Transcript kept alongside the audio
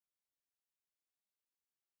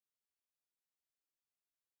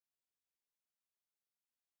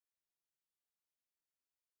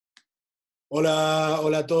Hola,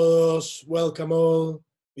 hola a todos, welcome all,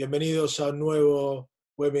 bienvenidos a un nuevo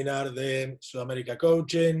webinar de Sudamerica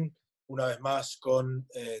Coaching, una vez más con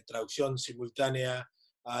traducción simultánea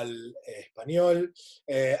al español.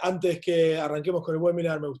 Antes que arranquemos con el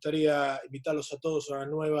webinar, me gustaría invitarlos a todos a una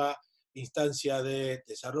nueva instancia de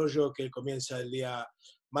desarrollo que comienza el día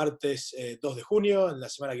martes 2 de junio, en la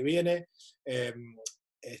semana que viene.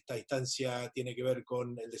 Esta instancia tiene que ver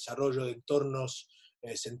con el desarrollo de entornos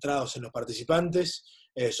centrados en los participantes.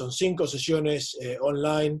 Son 5 sesiones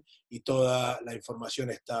online y toda la información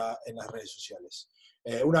está en las redes sociales.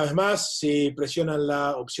 Una vez más, si presionan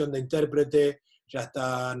la opción de intérprete, ya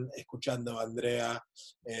están escuchando a Andrea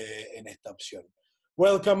en esta opción.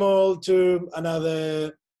 Welcome all to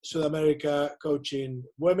another Sudamerica Coaching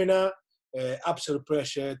webinar. Absolute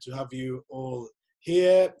pleasure to have you all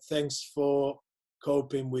here. Thanks for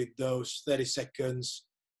coping with those 30 seconds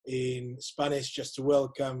in Spanish just to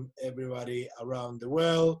welcome everybody around the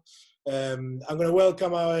world. I'm going to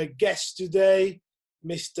welcome our guest today,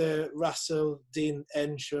 Mr. Russell Dean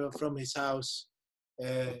Earnshaw from his house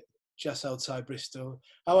just outside Bristol.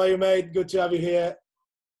 How are you, mate? Good to have you here.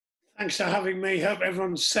 Thanks for having me. Hope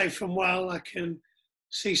everyone's safe and well. I can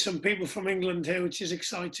see some people from England here, which is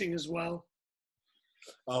exciting as well.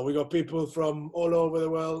 We got people from all over the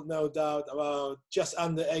world, no doubt, about just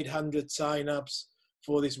under 800 sign-ups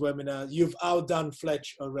for this webinar. You've outdone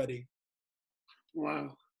Fletch already.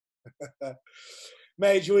 Wow.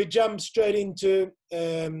 Mate, should we jump straight into,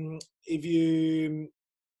 if you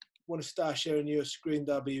want to start sharing your screen,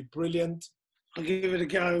 that'd be brilliant. I'll give it a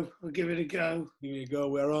go. Give it a go.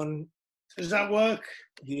 We're on. Does that work?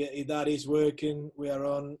 Yeah, that is working. We are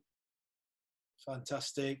on.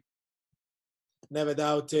 Fantastic. Never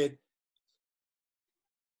doubted.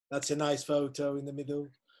 That's a nice photo in the middle.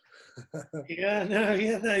 Yeah,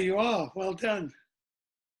 there you are. Well done.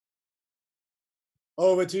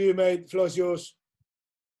 Over to you, mate. Floor's yours.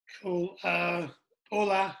 Cool. Hola,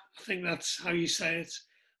 I think that's how you say it.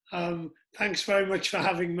 Thanks very much for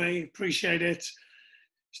having me. Appreciate it.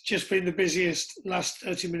 It's just been the busiest last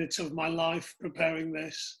 30 minutes of my life preparing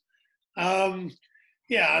this.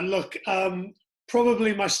 Yeah, look,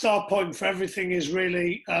 probably my start point for everything is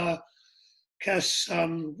really because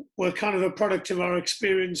we're kind of a product of our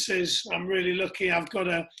experiences. I'm really lucky. I've got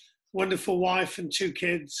a wonderful wife and 2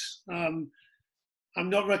 kids. I'm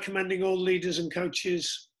not recommending all leaders and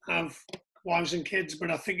coaches have wives and kids,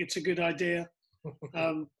 but I think it's a good idea.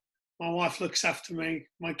 My wife looks after me.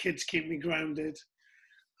 My kids keep me grounded.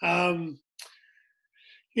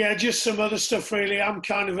 Yeah, just some other stuff really. I'm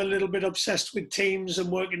kind of a little bit obsessed with teams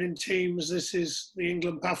and working in teams. This is the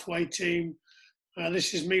England Pathway team.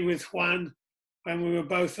 This is me with Juan when we were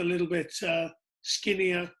both a little bit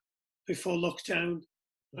skinnier before lockdown.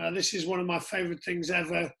 This is one of my favorite things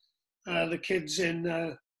ever. The kids in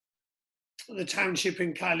the township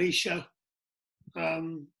in Kailisha.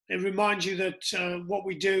 It reminds you that what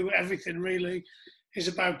we do, everything really, is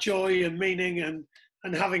about joy and meaning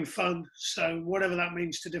and having fun. So whatever that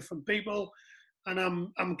means to different people. And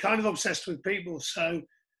I'm kind of obsessed with people. So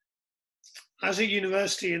I was at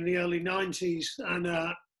university in the early 90s and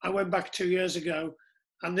I went back 2 years ago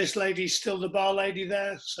and this lady's still the bar lady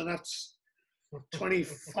there. So that's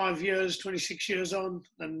 25 years, 26 years on.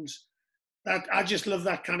 And that I just love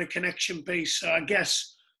that kind of connection piece. So I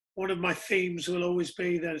guess one of my themes will always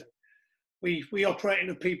be that we operate in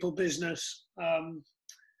a people business.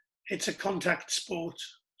 It's a contact sport,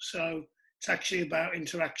 so it's actually about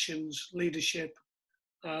interactions, leadership,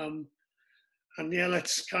 and yeah,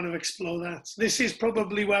 let's kind of explore that. This is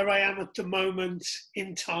probably where I am at the moment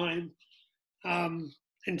in time,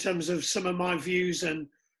 in terms of some of my views, and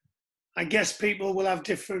I guess people will have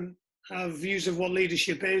different views of what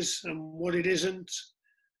leadership is and what it isn't.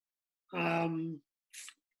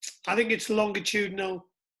 I think it's longitudinal.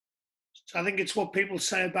 I think it's what people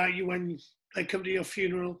say about you when they come to your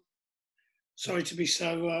funeral. Sorry to be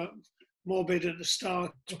so morbid at the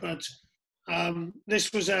start, but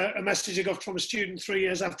this was a message I got from a student 3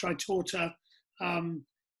 years after I taught her.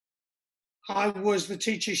 I was the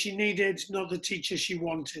teacher she needed, not the teacher she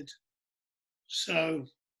wanted. So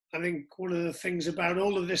I think one of the things about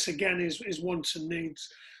all of this, again, is wants and needs.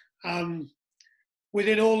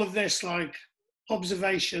 Within all of this, like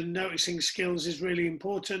observation, noticing skills is really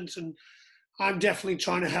important. And I'm definitely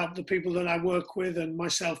trying to help the people that I work with and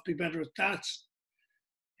myself be better at that.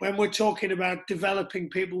 When we're talking about developing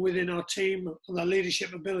people within our team and their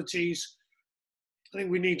leadership abilities, I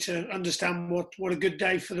think we need to understand what a good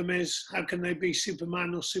day for them is. How can they be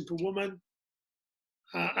Superman or Superwoman?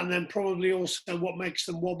 And then probably also what makes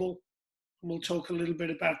them wobble. And we'll talk a little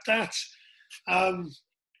bit about that.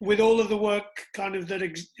 with all of the work kind of that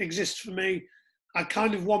exists for me, I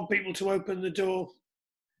kind of want people to open the door.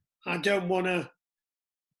 I don't want to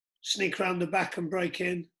sneak around the back and break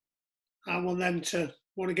in. I want them to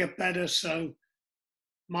want to get better. So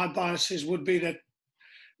my biases would be that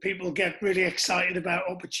people get really excited about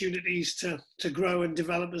opportunities to grow and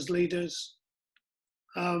develop as leaders.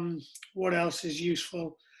 What else is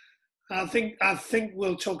useful? I think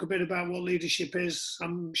we'll talk a bit about what leadership is.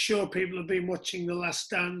 I'm sure people have been watching The Last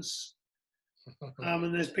Dance,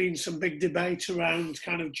 and there's been some big debate around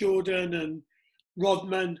kind of Jordan and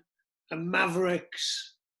Rodman and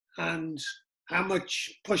Mavericks and how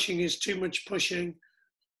much pushing is too much pushing.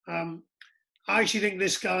 I actually think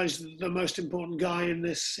this guy's the most important guy in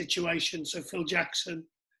this situation. So Phil Jackson,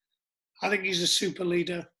 I think he's a super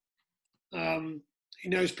leader. He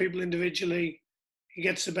knows people individually. He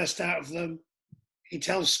gets the best out of them. He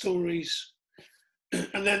tells stories.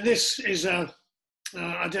 And then this is I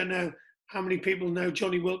don't know how many people know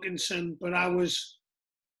Johnny Wilkinson, but I was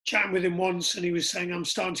chatting with him once and he was saying, I'm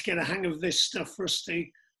starting to get a hang of this stuff,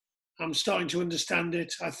 Rusty. I'm starting to understand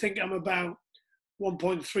it. I think I'm about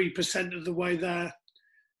 1.3% of the way there,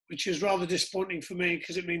 which is rather disappointing for me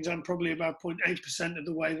because it means I'm probably about 0.8% of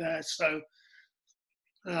the way there. So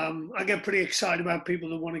I get pretty excited about people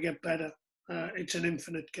that want to get better. It's an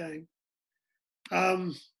infinite game.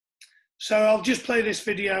 So I'll just play this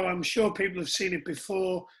video. I'm sure people have seen it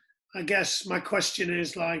before. I guess my question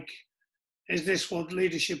is is this what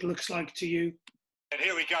leadership looks like to you? And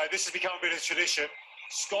here we go. This has become a bit of a tradition.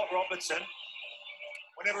 Scott Robertson,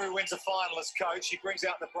 whenever he wins a final as coach, he brings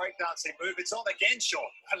out the breakdancing move. It's on again, Sean.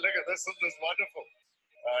 Look at this. This is wonderful.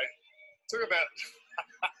 Talk about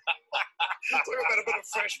a bit of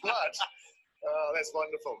fresh blood. Oh, that's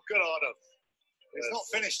wonderful. Good on him. It's not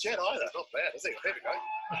finished yet either. Not bad, is it? There we go.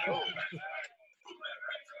 Oh.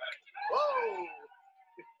 Whoa!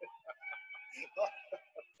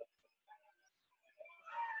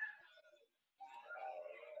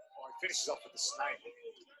 He finishes off with the snake.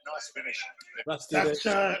 Nice finish.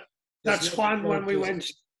 That's Juan when we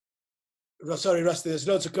went. Sorry, Rusty, there's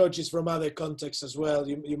lots of coaches from other contexts as well.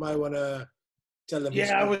 You might want to tell them.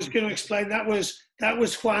 Yeah, I was going to explain. That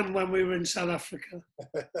was Juan when we were in South Africa.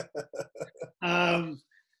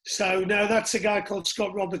 So no, that's a guy called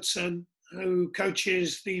Scott Robertson who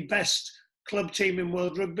coaches the best club team in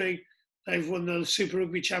World Rugby. They've won the Super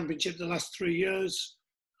Rugby Championship the last 3 years,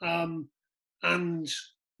 and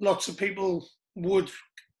lots of people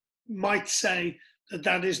might say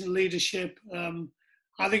that isn't leadership.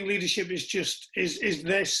 I think leadership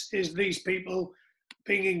is these people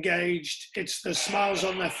being engaged. It's the smiles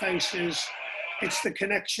on their faces. It's the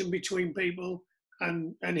connection between people.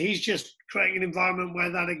 And he's just creating an environment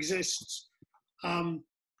where that exists.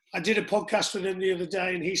 I did a podcast with him the other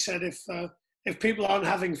day, and he said, if people aren't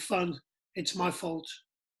having fun, it's my fault,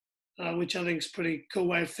 which I think is a pretty cool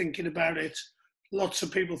way of thinking about it. Lots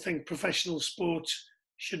of people think professional sport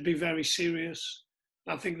should be very serious.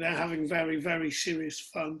 I think they're having very, very serious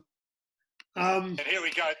fun. And here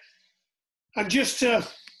we go. And just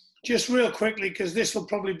real quickly, because this will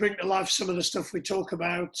probably bring to life some of the stuff we talk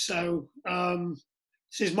about. So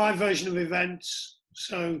this is my version of events.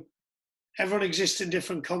 So everyone exists in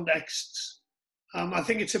different contexts. I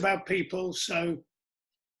think it's about people. So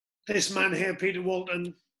this man here, Peter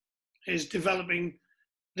Walton, is developing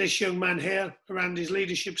this young man here around his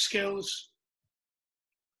leadership skills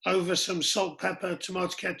over some salt, pepper,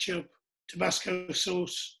 tomato ketchup, Tabasco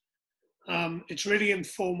sauce. It's really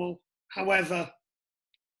informal. However,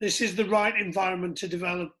 this is the right environment to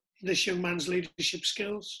develop this young man's leadership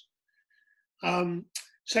skills.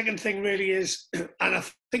 Second thing really is, and I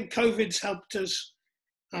think COVID's helped us.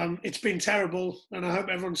 It's been terrible, and I hope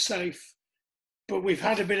everyone's safe. But we've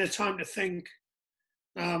had a bit of time to think.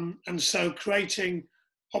 And so creating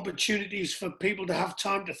opportunities for people to have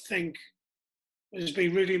time to think has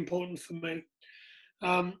been really important for me.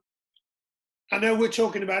 I know we're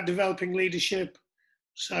talking about developing leadership.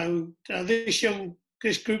 So this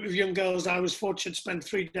group of young girls, I was fortunate to spend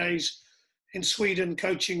 3 days in Sweden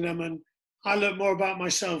coaching them, and I learned more about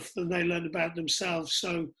myself than they learned about themselves.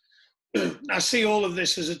 So I see all of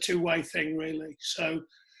this as a two-way thing, really. So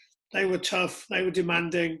they were tough, they were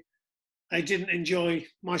demanding, they didn't enjoy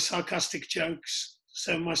my sarcastic jokes,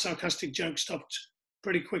 so my sarcastic jokes stopped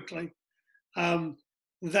pretty quickly.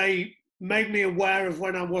 They made me aware of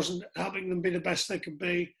when I wasn't helping them be the best they could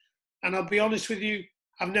be. And I'll be honest with you,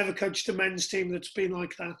 I've never coached a men's team that's been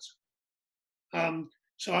like that.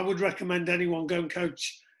 So I would recommend anyone go and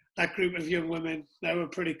coach that group of young women. They were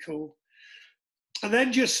pretty cool. And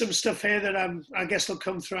then just some stuff here that I guess will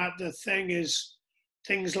come throughout the thing is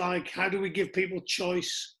things like, how do we give people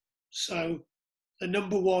choice? So the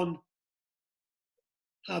number one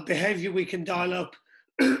behavior we can dial up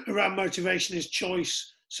around motivation is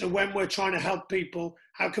choice. So when we're trying to help people,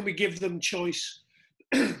 how can we give them choice?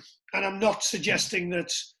 And I'm not suggesting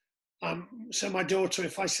that, so my daughter,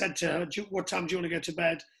 if I said to her, what time do you want to go to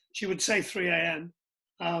bed? She would say 3 a.m.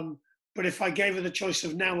 But if I gave her the choice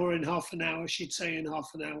of now or in half an hour, she'd say in half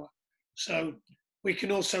an hour. So we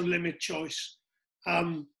can also limit choice.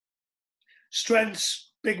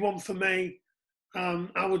 Strengths, big one for me.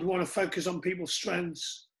 I would want to focus on people's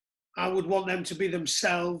strengths. I would want them to be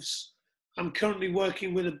themselves. I'm currently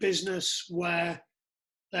working with a business where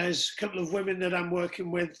there's a couple of women that I'm working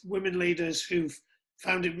with, women leaders who've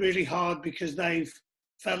found it really hard because they've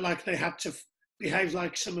felt like they had to behave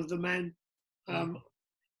like some of the men.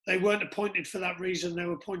 They weren't appointed for that reason. They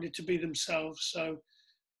were appointed to be themselves. So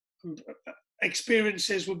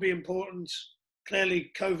experiences would be important.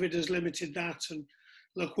 Clearly, COVID has limited that. And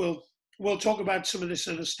look, we'll talk about some of this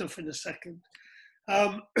other stuff in a second.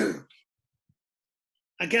 I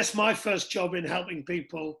guess my first job in helping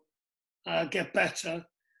people get better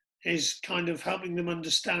is kind of helping them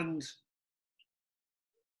understand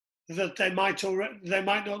that they might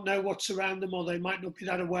not know what's around them, or they might not be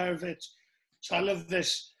that aware of it. So I love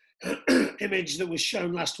this image that was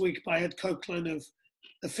shown last week by Ed Copeland of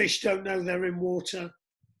the fish don't know they're in water.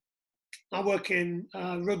 I work in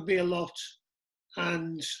rugby a lot,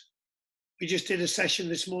 and we just did a session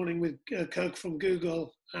this morning with Kirk from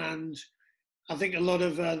Google, and I think a lot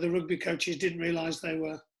of the rugby coaches didn't realise they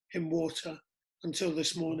were in water until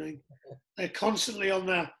this morning. They're constantly on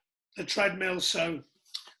the treadmill, so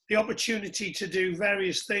the opportunity to do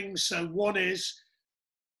various things. So one is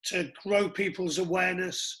to grow people's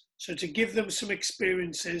awareness, so to give them some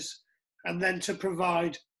experiences and then to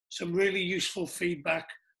provide some really useful feedback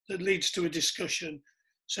that leads to a discussion.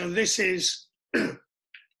 So this is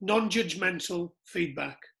non-judgmental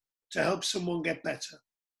feedback to help someone get better.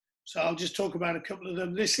 So I'll just talk about a couple of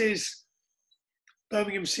them. This is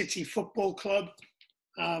Birmingham City Football Club,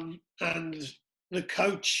 and the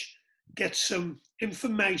coach gets some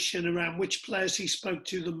information around which players he spoke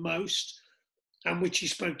to the most and which he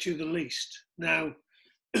spoke to the least. Now,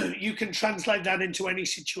 you can translate that into any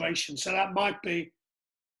situation. So that might be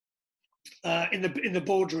in the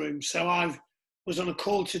boardroom. So I was on a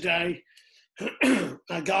call today.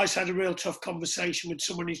 Guys had a real tough conversation with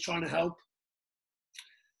someone he's trying to help.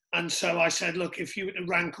 And so I said, look, if you were to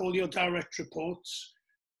rank all your direct reports,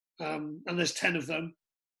 and there's 10 of them,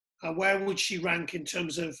 where would she rank in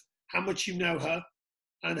terms of how much you know her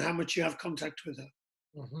and how much you have contact with her?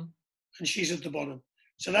 Mm-hmm. And she's at the bottom.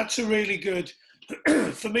 So that's a really good,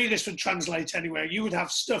 for me, this would translate anywhere. You would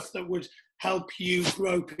have stuff that would help you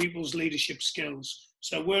grow people's leadership skills.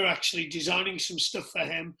 So we're actually designing some stuff for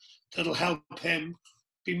him that'll help him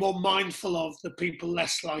be more mindful of the people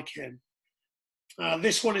less like him.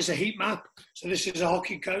 This one is a heat map. So this is a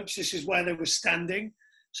hockey coach. This is where they were standing.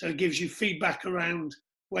 So it gives you feedback around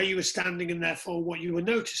where you were standing and therefore what you were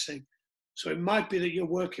noticing. So it might be that you're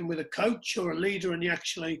working with a coach or a leader and you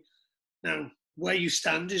actually, now where you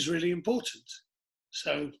stand is really important.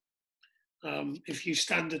 So if you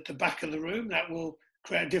stand at the back of the room, that will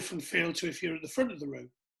create a different feel to if you're at the front of the room.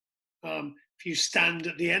 If you stand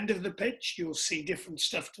at the end of the pitch, you'll see different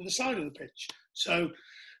stuff to the side of the pitch. So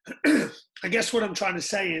I guess what I'm trying to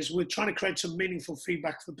say is we're trying to create some meaningful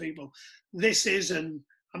feedback for people. This is, and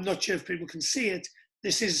I'm not sure if people can see it,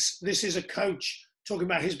 this is a coach talking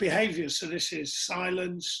about his behaviors. So this is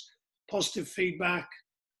silence, positive feedback,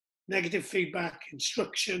 negative feedback,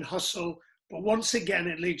 instruction, hustle. But once again,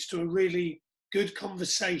 it leads to a really good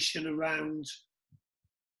conversation around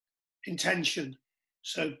intention.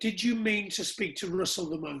 So did you mean to speak to Russell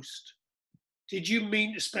the most? Did you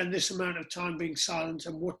mean to spend this amount of time being silent,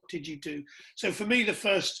 and what did you do? So for me, the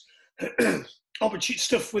first opportunity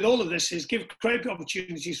stuff with all of this is create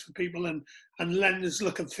opportunities for people and lend us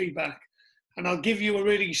look at feedback. And I'll give you a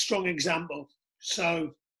really strong example.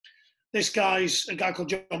 So this guy's a guy called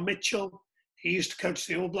John Mitchell. He used to coach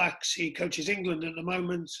the All Blacks. He coaches England at the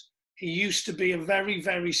moment. He used to be a very,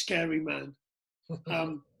 very scary man.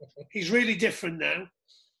 He's really different now.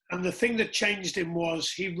 And the thing that changed him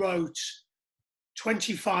was he wrote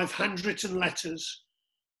 25 handwritten letters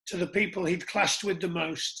to the people he'd clashed with the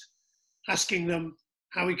most, asking them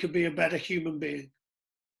how he could be a better human being.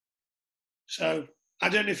 So I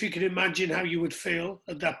don't know if you can imagine how you would feel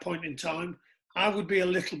at that point in time. I would be a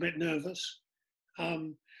little bit nervous.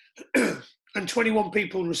 And 21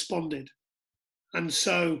 people responded. And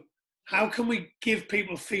so how can we give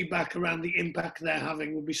people feedback around the impact they're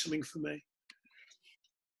having would be something for me.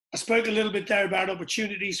 I spoke a little bit there about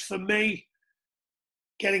opportunities. For me,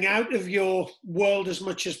 getting out of your world as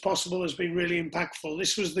much as possible has been really impactful.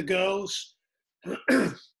 This was the girls.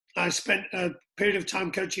 I spent a period of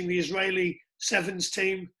time coaching the Israeli sevens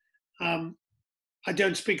team. I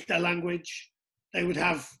don't speak their language. They would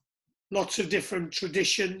have lots of different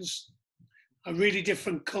traditions, a really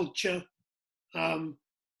different culture.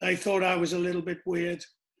 They thought I was a little bit weird.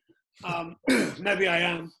 Maybe I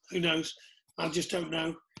am, who knows? I just don't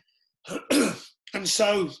know. And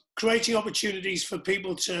so creating opportunities for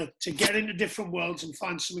people to get into different worlds and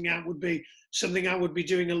find something out would be something I would be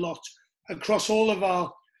doing a lot across all of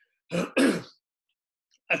our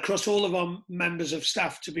members of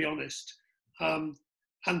staff, to be honest,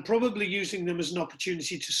 and probably using them as an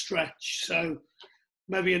opportunity to stretch. So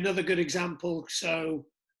maybe another good example. So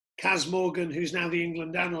Kaz Morgan, who's now the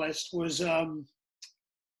England analyst, wasn't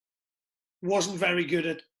very good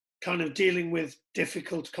at kind of dealing with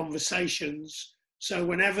difficult conversations. So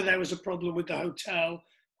whenever there was a problem with the hotel,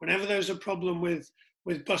 whenever there was a problem with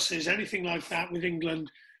buses, anything like that with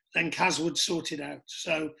England, then Kaz would sort it out.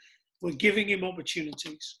 So we're giving him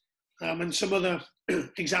opportunities. And some other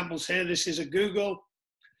examples here, this is a Google.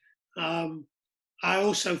 I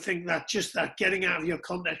also think that just that getting out of your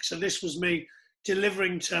context. So this was me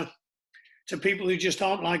delivering to people who just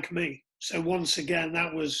aren't like me. So once again,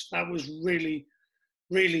 that was really,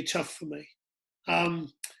 really tough for me.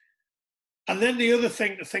 And then the other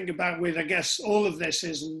thing to think about with, I guess, all of this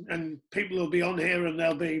is, and people will be on here and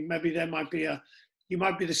you might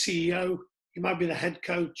be the CEO, you might be the head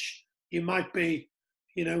coach, you might be,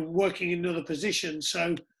 working in another position.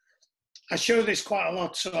 So I show this quite a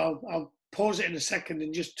lot, so I'll pause it in a second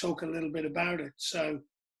and just talk a little bit about it. So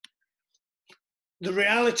the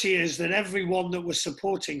reality is that everyone that we're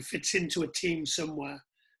supporting fits into a team somewhere.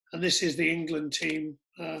 And this is the England team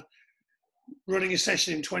running a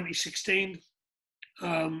session in 2016.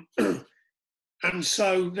 And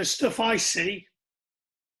so the stuff I see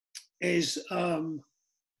is, well,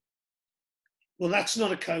 that's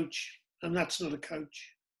not a coach, and that's not a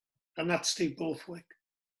coach, and that's Steve Borthwick.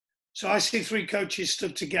 So I see three coaches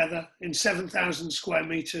stood together in 7,000 square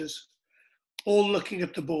meters, all looking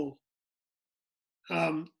at the ball.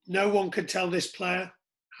 No one could tell this player,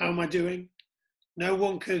 how am I doing? No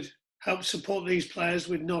one could help support these players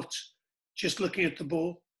with not just looking at the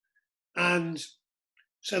ball. And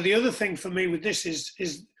so the other thing for me with this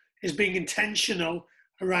is being intentional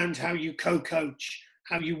around how you co-coach,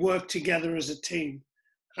 how you work together as a team.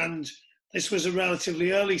 And this was a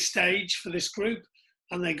relatively early stage for this group,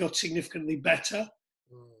 and they got significantly better.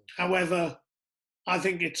 However, I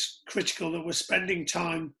think it's critical that we're spending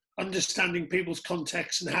time understanding people's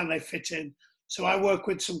context and how they fit in. So I work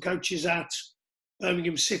with some coaches at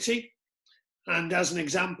Birmingham City, and as an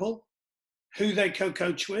example, who they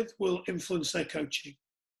co-coach with will influence their coaching.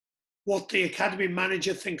 What the academy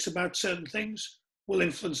manager thinks about certain things will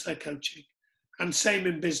influence their coaching. And same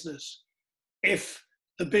in business. If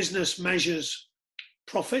the business measures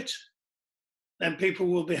profit, then people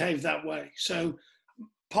will behave that way. So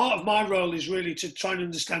part of my role is really to try and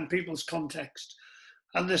understand people's context.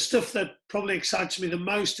 And the stuff that probably excites me the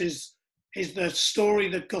most is the story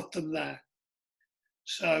that got them there.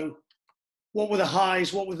 So what were the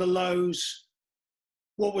highs? What were the lows?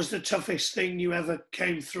 What was the toughest thing you ever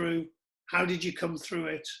came through? How did you come through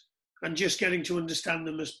it? And just getting to understand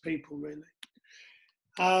them as people, really.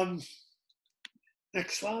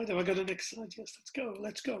 Next slide. Have I got a next slide? Yes,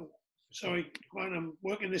 let's go. Sorry, Juan, I'm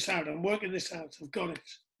working this out. I've got it.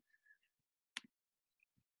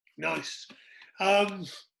 Nice. And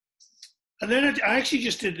then I actually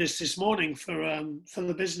just did this morning for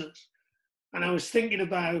the business. And I was thinking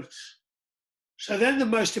about, so then the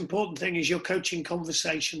most important thing is your coaching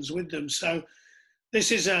conversations with them. So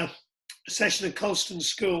this is a session at Colston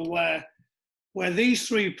School where these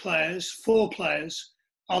four players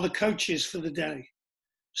are the coaches for the day.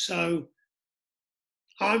 So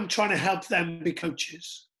I'm trying to help them be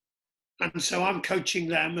coaches. And so I'm coaching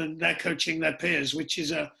them and they're coaching their peers, which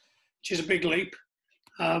is a big leap.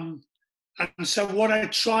 And so what I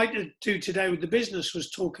tried to do today with the business was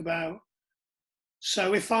talk about,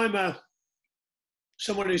 so if I'm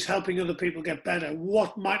someone who's helping other people get better,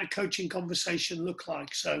 what might a coaching conversation look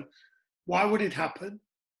like? So why would it happen?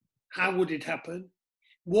 How would it happen?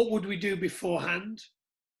 What would we do beforehand?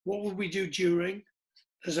 What would we do during?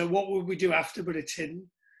 So what would we do after, but it's hidden?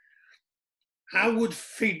 How would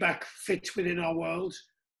feedback fit within our world?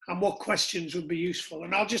 And what questions would be useful?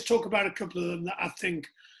 And I'll just talk about a couple of them that I think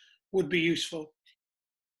would be useful.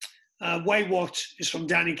 Way What is from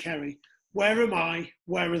Danny Kerry. Where am I?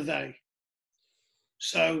 Where are they?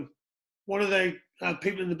 So one of the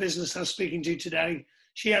people in the business I was speaking to today,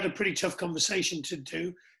 she had a pretty tough conversation to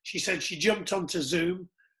do. She said she jumped onto Zoom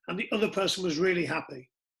and the other person was really happy.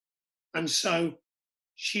 And so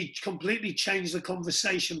she completely changed the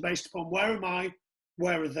conversation based upon where am I,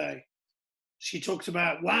 where are they? She talked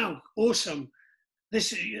about, wow, awesome.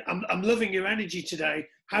 I'm loving your energy today.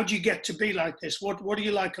 How do you get to be like this? What do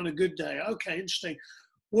you like on a good day? Okay, interesting.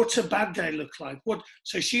 What's a bad day look like?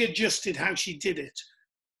 So she adjusted how she did it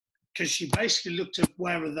because she basically looked at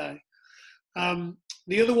where are they.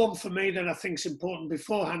 The other one for me that I think is important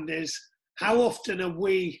beforehand is how often are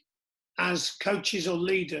we as coaches or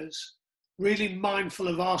leaders really mindful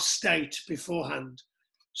of our state beforehand?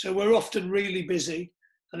 So we're often really busy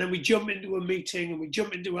and then we jump into a meeting and we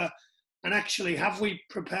jump into and actually have we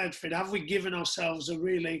prepared for it? Have we given ourselves a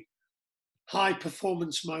really high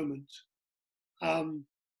performance moment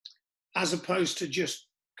as opposed to just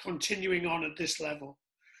continuing on at this level?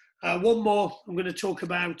 One more I'm going to talk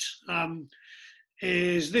about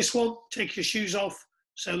is this one, take your shoes off.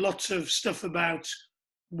 So lots of stuff about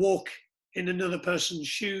walk in another person's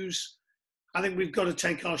shoes. I think we've got to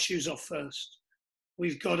take our shoes off first.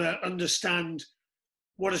 We've got to understand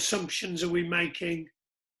what assumptions are we making,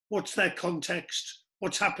 what's their context,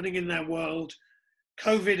 what's happening in their world.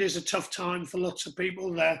 COVID is a tough time for lots of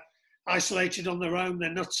people. They're isolated on their own.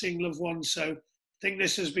 They're not seeing loved ones. So I think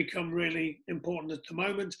this has become really important at the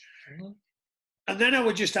moment. Mm-hmm. And then I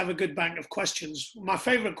would just have a good bank of questions. My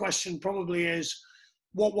favorite question probably is,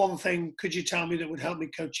 what one thing could you tell me that would help me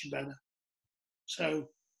coach you better? So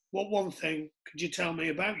what one thing could you tell me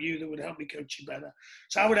about you that would help me coach you better?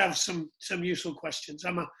 So I would have some useful questions.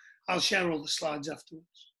 I'll share all the slides afterwards.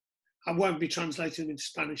 I won't be translating them into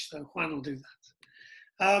Spanish though. Juan will do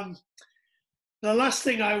that. The last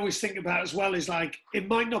thing I always think about as well is like, it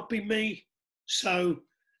might not be me. So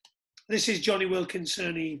this is Johnny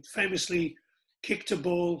Wilkinson. He famously kicked a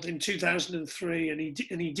ball in 2003 and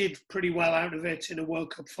he did pretty well out of it in a World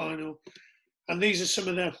Cup final. And these are some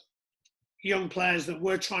of the young players that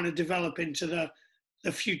we're trying to develop into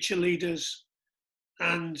the future leaders.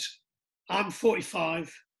 And I'm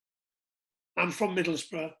 45. I'm from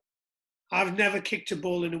Middlesbrough. I've never kicked a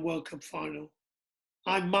ball in a World Cup final.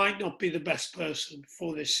 I might not be the best person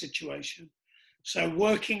for this situation. So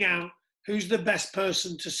working out who's the best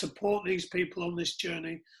person to support these people on this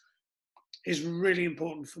journey is really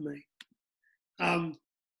important for me.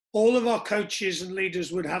 All of our coaches and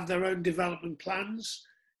leaders would have their own development plans.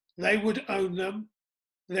 They would own them.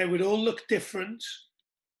 They would all look different.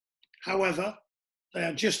 However, they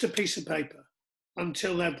are just a piece of paper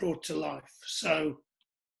until they're brought to life. So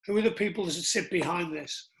who are the people that sit behind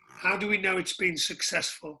this? How do we know it's been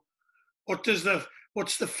successful? What's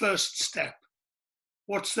the first step?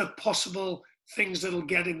 What's the possible things that'll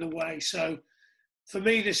get in the way? So for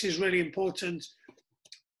me, this is really important.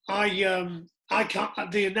 The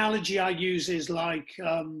analogy I use is like,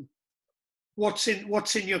 what's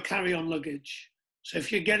in your carry-on luggage? So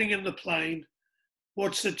if you're getting in the plane,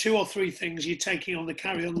 what's the 2 or 3 things you're taking on the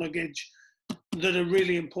carry-on luggage that are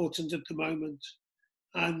really important at the moment?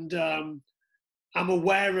 And I'm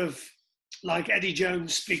aware of, like Eddie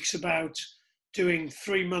Jones speaks about doing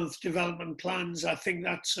 3-month development plans. I think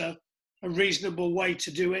that's a reasonable way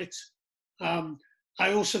to do it.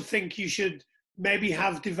 I also think you should maybe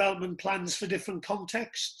have development plans for different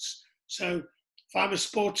contexts. So if I'm a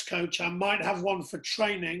sports coach, I might have one for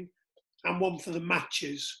training and one for the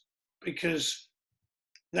matches because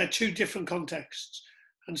they're 2 different contexts.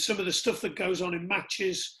 And some of the stuff that goes on in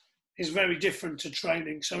matches is very different to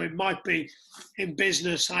training. So it might be in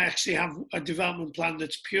business, I actually have a development plan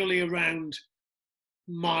that's purely around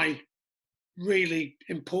my really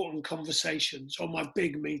important conversations or my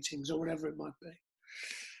big meetings or whatever it might be.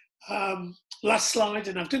 Last slide,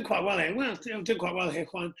 and I've done quite well here. Well, I've done quite well here,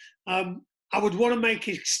 Juan. I would want to make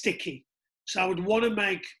it sticky. So I would want to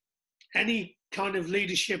make any kind of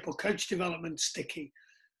leadership or coach development sticky.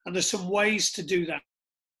 And there's some ways to do that.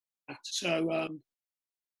 So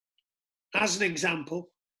as an example,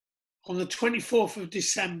 on the 24th of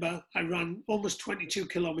December, I ran almost 22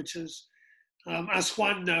 kilometers. As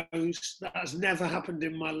Juan knows, that has never happened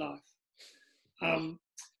in my life.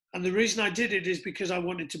 And the reason I did it is because I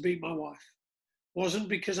wanted to beat my wife. Wasn't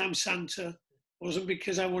because I'm Santa, wasn't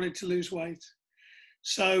because I wanted to lose weight.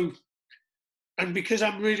 So, and because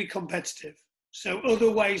I'm really competitive. So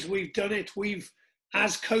other ways we've done it,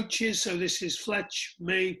 as coaches, so this is Fletch,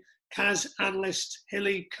 me, Kaz, analyst,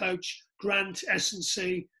 Hilly, coach, Grant,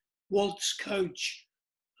 S&C, Waltz, coach,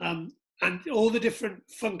 and all the different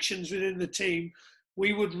functions within the team,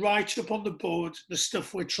 we would write up on the board the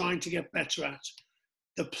stuff we're trying to get better at.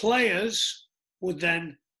 The players would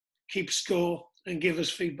then keep score and give us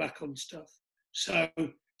feedback on stuff. So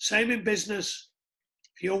same in business.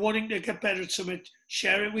 If you're wanting to get better at something,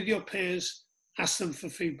 share it with your peers, ask them for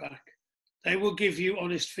feedback. They will give you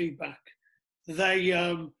honest feedback. They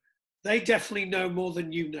definitely know more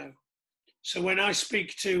than you know. So when I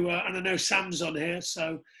speak to, and I know Sam's on here,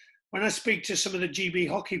 so when I speak to some of the GB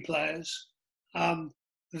hockey players,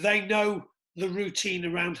 they know the routine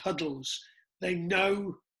around huddles. They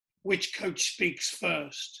know which coach speaks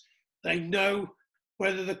first. They know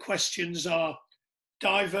whether the questions are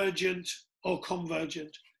divergent or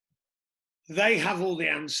convergent. They have all the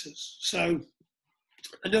answers. So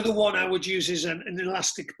another one I would use is an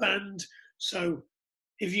elastic band. So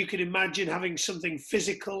if you can imagine having something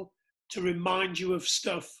physical to remind you of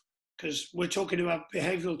stuff, because we're talking about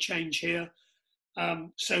behavioral change here.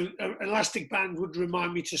 So an elastic band would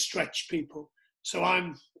remind me to stretch people. So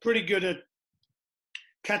I'm pretty good at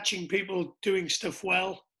catching people doing stuff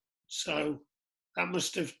well. So that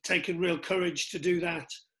must have taken real courage to do that.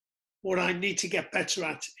 What I need to get better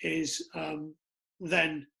at is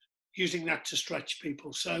then using that to stretch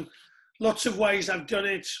people. So lots of ways I've done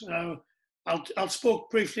it. I'll speak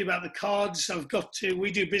briefly about the cards.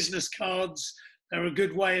 We do business cards. They're a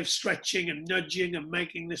good way of stretching and nudging and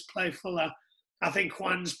making this playful. I think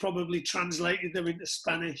Juan's probably translated them into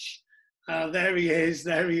Spanish. There he is.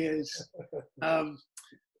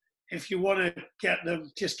 If you want to get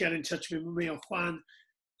them, just get in touch with me or Juan.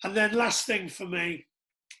 And then last thing for me,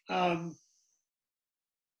 I'm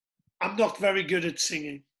not very good at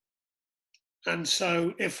singing. And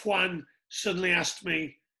so if Juan suddenly asked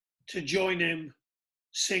me to join him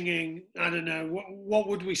singing, I don't know, what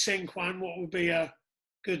would we sing, Juan? What would be a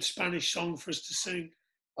good Spanish song for us to sing?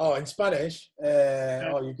 Oh, in Spanish?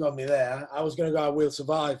 Oh, you got me there. I was going to go I Will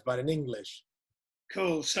Survive, but in English.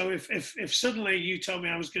 Cool. So if suddenly you told me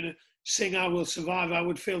I was going to sing I Will Survive, I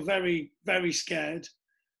would feel very, very scared.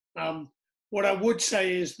 What I would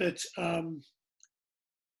say is that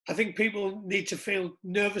I think people need to feel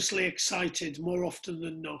nervously excited more often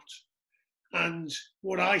than not. And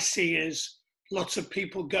what I see is lots of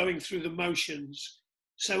people going through the motions.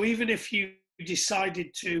 So even if you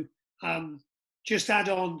decided to just add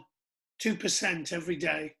on 2% every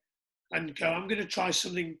day and go, I'm going to try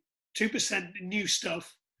something, 2% new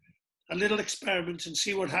stuff, a little experiment and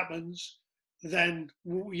see what happens, then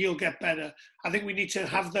you'll get better. I think we need to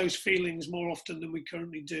have those feelings more often than we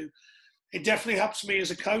currently do. It definitely helps me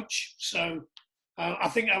as a coach. So I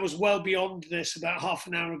think I was well beyond this about half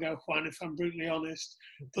an hour ago, Juan, if I'm brutally honest.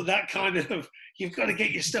 But that kind of, you've got to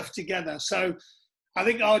get your stuff together. So I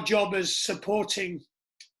think our job as supporting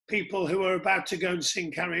people who are about to go and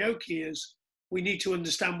sing karaoke is we need to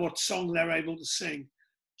understand what song they're able to sing.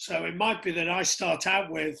 So it might be that I start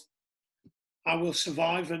out with I Will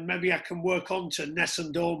Survive, and maybe I can work on to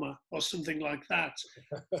Nessun Dorma or something like that.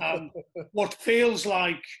 What feels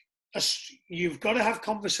like you've got to have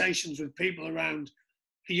conversations with people around,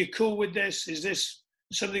 are you cool with this? Is this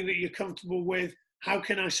something that you're comfortable with? How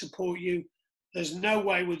can I support you? There's no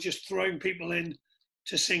way we're just throwing people in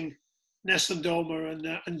to sing Nessun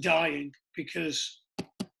Dorma and dying, because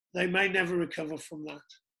they may never recover from that.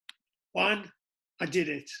 One, I did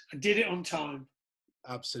it. I did it on time.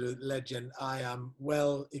 Absolute legend. I am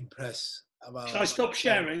well impressed about. Shall I stop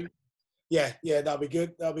sharing? Yeah, that'll be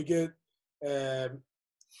good.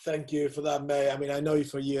 Thank you for that, mate. I mean, I know you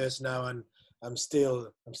for years now, and I'm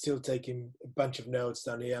still taking a bunch of notes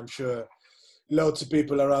down here. I'm sure loads of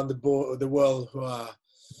people around the world who are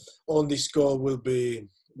on this call will be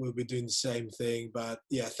doing the same thing. But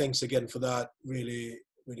yeah, thanks again for that. Really,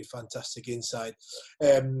 really fantastic insight.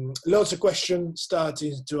 Lots of questions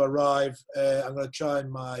starting to arrive. I'm going to try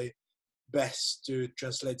my best to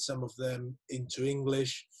translate some of them into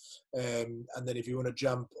English. And then if you want to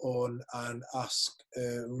jump on and ask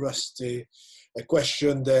Rusty a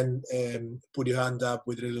question, then put your hand up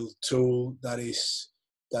with a little tool that is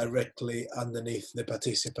directly underneath the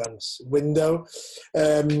participants window.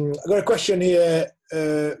 I've got a question here,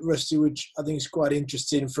 Rusty, which I think is quite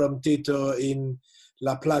interesting, from Tito in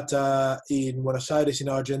La Plata in Buenos Aires in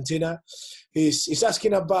Argentina. He's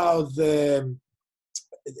asking about that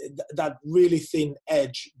really thin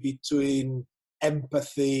edge between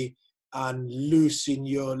empathy and losing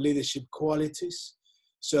your leadership qualities.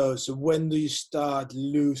 So when do you start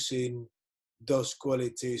losing those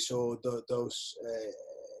qualities or those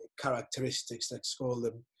characteristics, let's call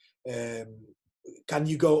them? Can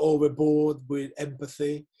you go overboard with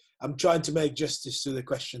empathy? I'm trying to make justice to the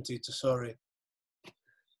question, Tito, sorry.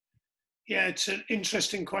 Yeah, it's an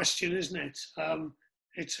interesting question, isn't it?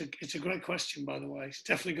 It's a great question, by the way. It's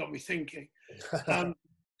definitely got me thinking.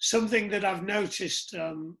 Something that I've noticed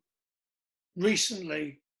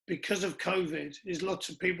recently, because of COVID, is lots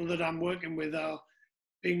of people that I'm working with are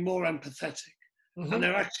being more empathetic, and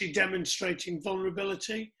they're actually demonstrating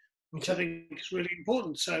vulnerability, which I think is really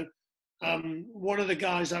important. So one of the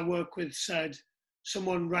guys I work with said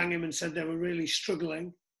someone rang him and said they were really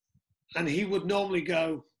struggling, and he would normally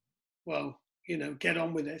go, well, you know, get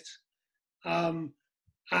on with it.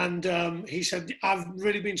 He said, I've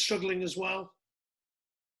really been struggling as well.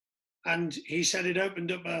 And he said it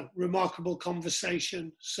opened up a remarkable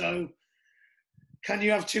conversation. So can you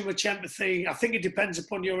have too much empathy? I think it depends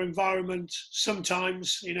upon your environment.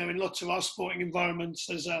 Sometimes, you know, in lots of our sporting environments,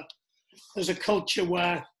 there's a culture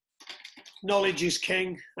where knowledge is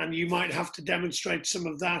king, and you might have to demonstrate some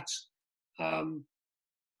of that.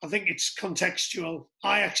 I think it's contextual.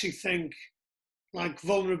 I actually think like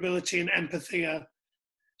vulnerability and empathy are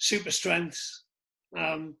super strengths.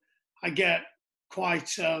 I get quite,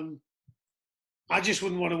 I just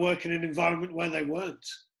wouldn't want to work in an environment where they weren't,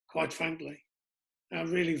 quite frankly,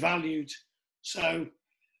 really valued. So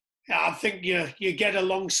yeah, I think you get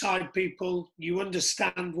alongside people, you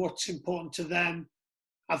understand what's important to them.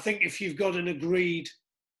 I think if you've got an agreed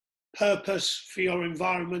purpose for your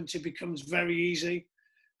environment, it becomes very easy.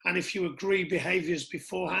 And if you agree behaviours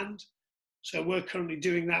beforehand, so we're currently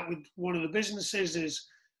doing that with one of the businesses, is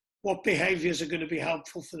what behaviours are going to be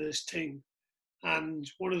helpful for this team. And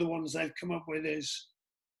one of the ones they've come up with is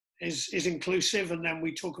inclusive, and then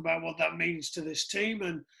we talk about what that means to this team.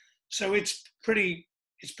 And so it's pretty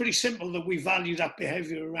simple that we value that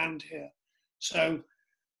behaviour around here. So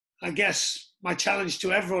I guess my challenge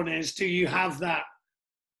to everyone is, do you have that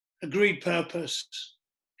agreed purpose,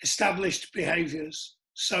 established behaviours,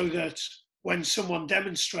 so that when someone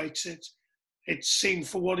demonstrates it, it's seen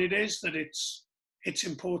for what it is, that it's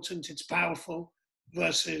important, it's powerful,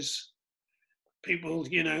 versus people,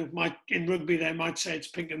 you know, in rugby they might say it's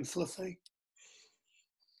pink and fluffy.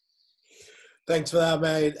 Thanks for that,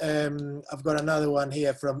 mate. I've got another one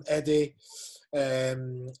here from Eddie.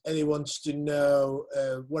 Eddie wants to know,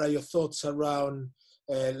 what are your thoughts around,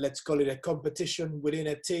 let's call it a competition within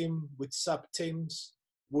a team with sub-teams?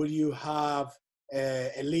 Will you have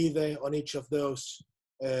a leader on each of those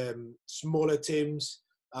smaller teams?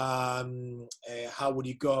 How would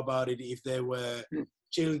you go about it if there were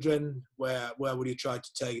children? Where would you try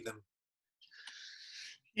to take them?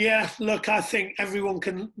 Yeah, look, I think everyone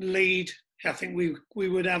can lead. I think we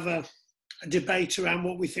would have a debate around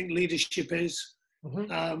what we think leadership is.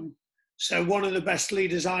 So one of the best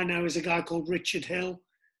leaders I know is a guy called Richard Hill.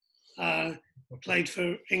 Played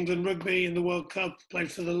for England Rugby in the World Cup,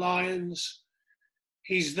 played for the Lions.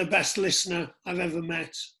 He's the best listener I've ever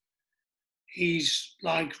met. He's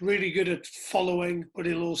like really good at following, but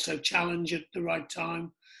he'll also challenge at the right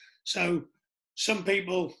time. So some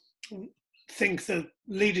people think that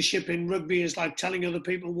leadership in rugby is like telling other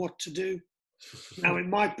people what to do. Now, it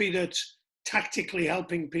might be that tactically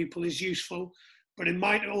helping people is useful, but it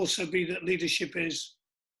might also be that leadership is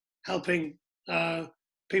helping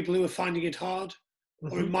people who are finding it hard,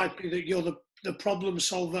 or it might be that you're the problem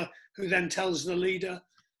solver who then tells the leader.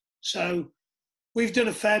 So we've done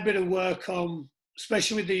a fair bit of work on,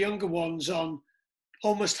 especially with the younger ones, on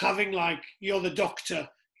almost having like, you're the doctor,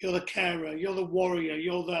 you're the carer, you're the warrior,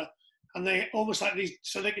 and they almost like these,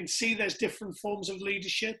 so they can see there's different forms of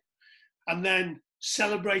leadership, and then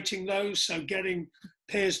celebrating those. So getting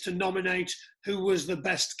peers to nominate who was the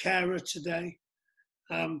best carer today.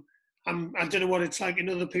 I don't know what it's like in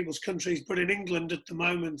other people's countries, but in England at the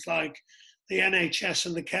moment, like the NHS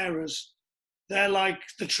and the carers, they're like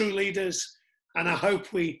the true leaders. And I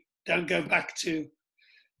hope we don't go back to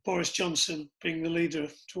Boris Johnson being the leader,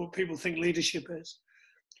 to what people think leadership is.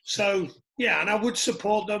 So, yeah, and I would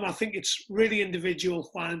support them. I think it's really individual,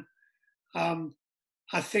 Juan.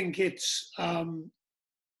 I think it's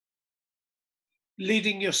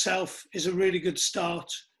leading yourself is a really good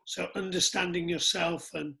start. So understanding yourself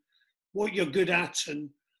and what you're good at and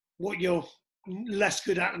what you're less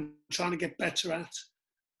good at and trying to get better at.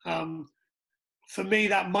 For me,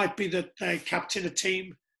 that might be that they captain a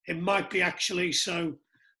team. It might be actually, so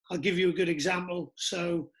I'll give you a good example.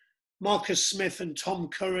 So Marcus Smith and Tom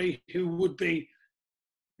Curry, who would be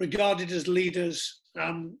regarded as leaders,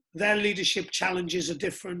 their leadership challenges are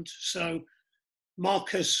different. So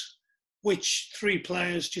Marcus, which 3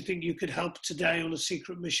 players do you think you could help today on a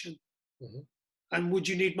secret mission? And would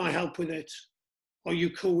you need my help with it? Are you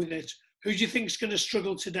cool with it? Who do you think is going to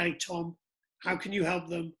struggle today, Tom? How can you help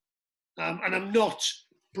them? And I'm not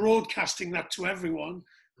broadcasting that to everyone.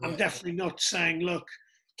 I'm definitely not saying, look,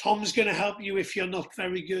 Tom's going to help you if you're not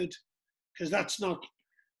very good, because that's not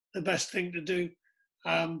the best thing to do.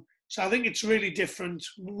 So I think it's really different.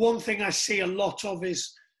 One thing I see a lot of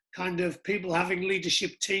is kind of people having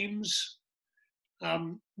leadership teams.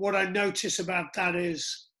 What I notice about that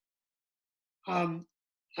is, I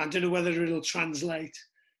don't know whether it'll translate,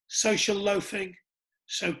 social loafing.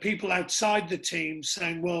 So people outside the team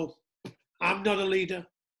saying, well, I'm not a leader.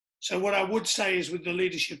 So what I would say is with the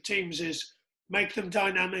leadership teams is make them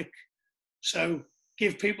dynamic. So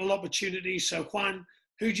give people opportunities. So Juan,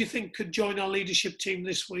 who do you think could join our leadership team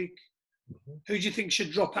this week? Mm-hmm. Who do you think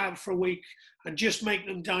should drop out for a week? And just make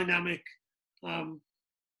them dynamic.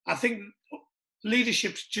 I think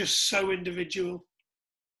leadership's just so individual.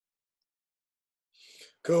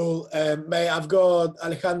 Cool. Mate, I've got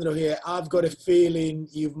Alejandro here. I've got a feeling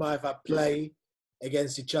you might have had play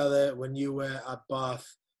against each other when you were at Bath.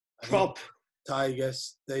 Prop.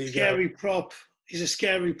 Tigers. There you scary go. Prop. He's a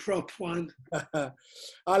scary prop, Juan.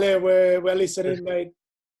 Ale, we're listening, mate.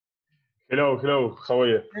 Hello. How are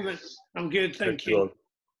you? I'm good, thank you. All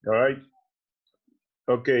right.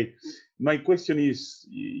 Okay. My question is,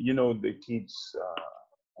 the kids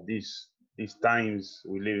at these times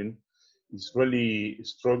we live in is really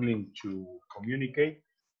struggling to communicate,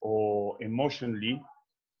 or emotionally,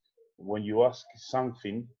 when you ask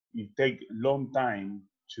something, it takes a long time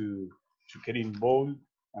to get involved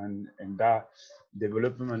and that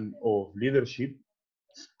development of leadership.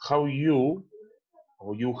 How you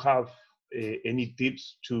have any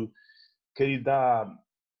tips to create that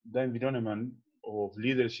environment of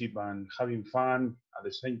leadership and having fun at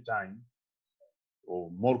the same time, or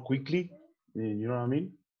more quickly? You know what I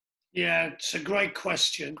mean? Yeah, it's a great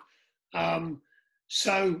question.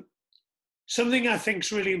 So something I think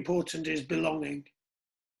is really important is belonging.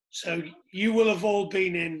 So you will have all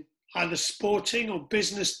been in either sporting or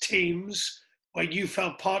business teams where you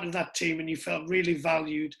felt part of that team and you felt really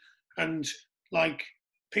valued and like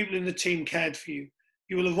people in the team cared for you.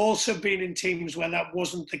 You will have also been in teams where that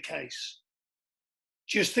wasn't the case.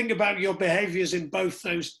 Just think about your behaviors in both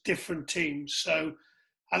those different teams. So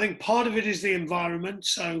I think part of it is the environment.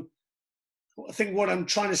 So I think what I'm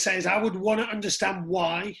trying to say is I would want to understand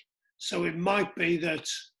why. So it might be that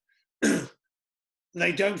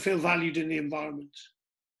they don't feel valued in the environment.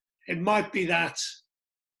 It might be that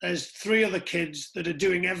there's 3 other kids that are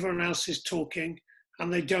doing everyone else's talking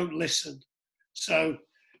and they don't listen. So,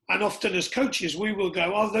 and often as coaches, we will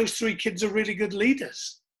go, oh, those 3 kids are really good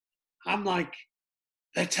leaders. I'm like,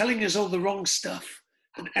 they're telling us all the wrong stuff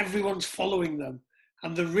and everyone's following them.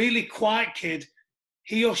 And the really quiet kid,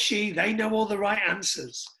 he or she, they know all the right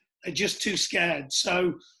answers. They're just too scared.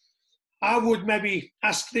 So I would maybe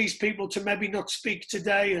ask these people to maybe not speak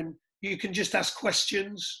today and you can just ask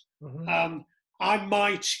questions. Mm-hmm. I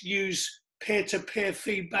might use peer-to-peer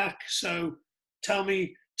feedback. So tell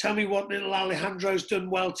me what little Alejandro's done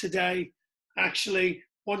well today. Actually,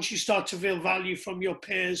 once you start to feel value from your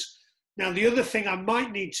peers. Now, the other thing I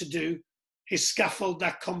might need to do is scaffold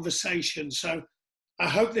that conversation. So I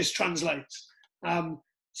hope this translates.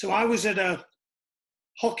 So I was at a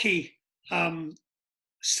hockey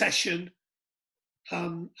session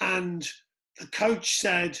and the coach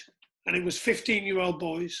said, and it was 15-year-old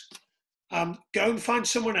boys, go and find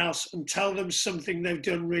someone else and tell them something they've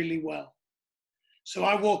done really well. So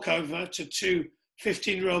I walk over to 2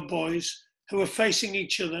 15-year-old boys who are facing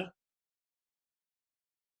each other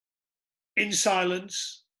in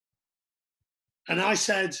silence. And I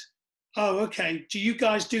said, oh, okay, do you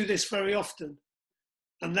guys do this very often?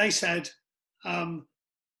 And they said,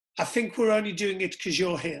 I think we're only doing it because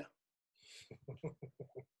you're here.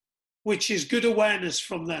 Which is good awareness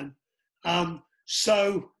from them.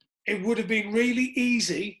 So it would have been really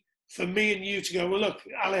easy for me and you to go, well, look,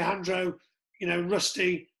 Alejandro,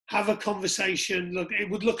 Rusty, have a conversation. Look, it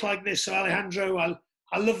would look like this. So Alejandro,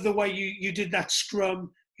 I love the way you did that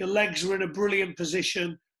scrum. Your legs were in a brilliant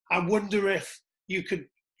position. I wonder if you could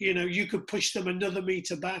push them another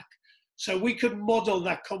meter back. So we could model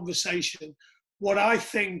that conversation. What I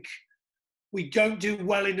think we don't do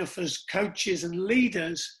well enough as coaches and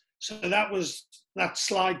leaders, so that was that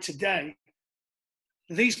slide today.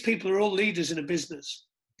 These people are all leaders in a business.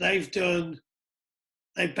 They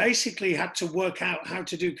basically had to work out how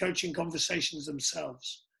to do coaching conversations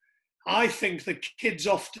themselves. I think the kids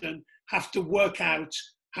often have to work out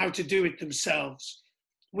how to do it themselves.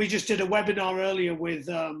 We just did a webinar earlier with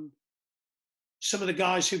some of the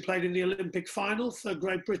guys who played in the Olympic final for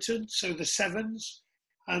Great Britain, so the sevens,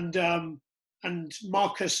 and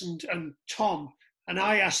Marcus and Tom. And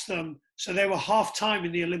I asked them, so they were half-time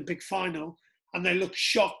in the Olympic final, and they looked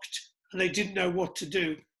shocked, and they didn't know what to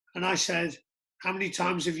do. And I said, how many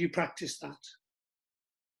times have you practiced that?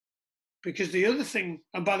 Because the other thing,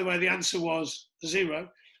 and by the way, the answer was 0.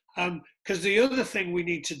 Because the other thing we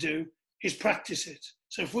need to do is practice it.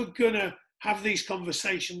 So if we're going to have these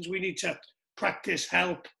conversations, we need to practice,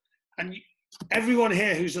 help. And everyone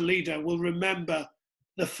here who's a leader will remember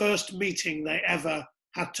the first meeting they ever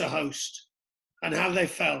had to host and how they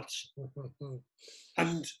felt.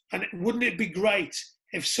 And wouldn't it be great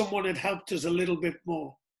if someone had helped us a little bit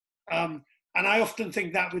more? And I often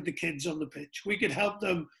think that with the kids on the pitch, we could help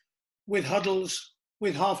them with huddles,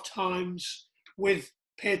 with half times, with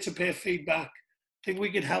peer-to-peer feedback. I think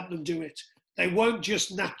we could help them do it. They won't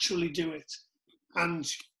just naturally do it. And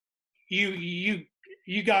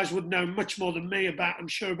you guys would know much more than me about, I'm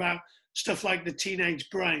sure, about stuff like the teenage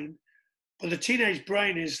brain. But the teenage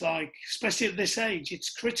brain is like, especially at this age, it's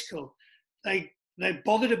critical. They're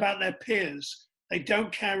bothered about their peers. They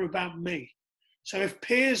don't care about me. So if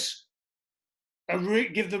peers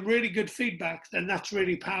give them really good feedback, then that's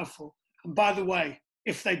really powerful. And by the way,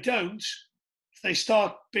 if they don't, if they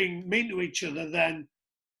start being mean to each other, then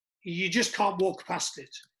you just can't walk past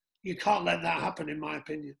it. You can't let that happen, in my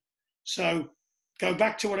opinion. So go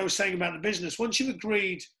back to what I was saying about the business. Once you've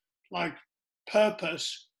agreed, like,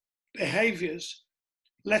 purpose, behaviors,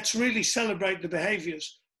 let's really celebrate the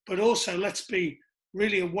behaviors, but also let's be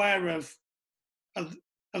really aware of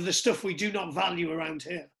the stuff we do not value around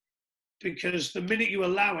here. Because the minute you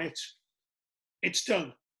allow it, it's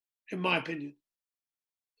done, in my opinion.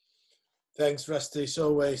 Thanks, Rusty. It's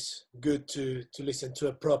always good to listen to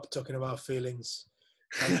a prop talking about feelings.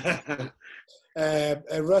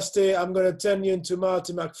 Rusty, I'm going to turn you into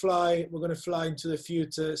Marty McFly. We're going to fly into the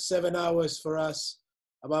future. 7 hours for us,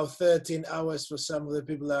 about 13 hours for some of the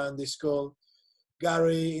people that are on this call.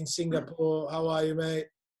 Gary in Singapore, how are you, mate?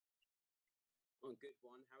 I'm good,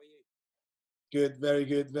 Juan. How are you? Good, very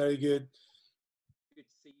good, very good. Good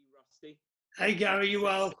to see you, Rusty. Hey, Gary, you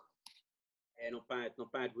well? Yeah, not bad,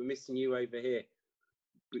 not bad. We're missing you over here.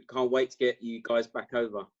 We can't wait to get you guys back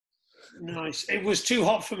over. Nice. It was too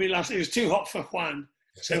hot for me it was too hot for Juan.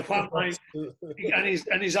 So Juan,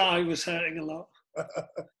 and his eye was hurting a lot.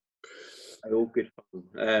 All good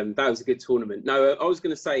fun. That was a good tournament. No, I was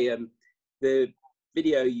going to say the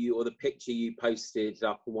video or the picture you posted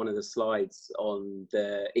up on one of the slides on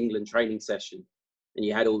the England training session, and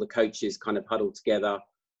you had all the coaches kind of huddled together.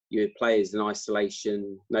 You had players in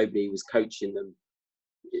isolation. Nobody was coaching them.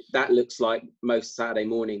 That looks like most Saturday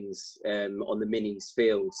mornings on the minis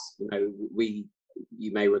fields. You know,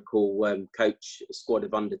 you may recall, coach a squad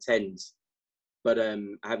of under 10s, but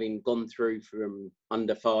having gone through from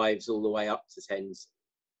under 5s all the way up to 10s,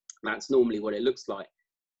 that's normally what it looks like.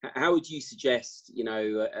 How would you suggest,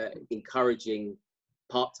 encouraging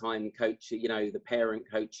part-time coaches, the parent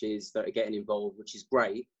coaches that are getting involved, which is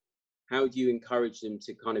great? How do you encourage them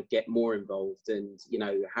to kind of get more involved and,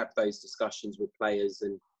 have those discussions with players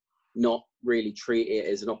and not really treat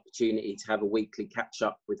it as an opportunity to have a weekly catch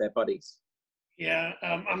up with their buddies? Yeah,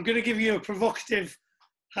 I'm going to give you a provocative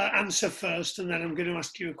answer first, and then I'm going to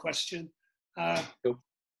ask you a question. Cool.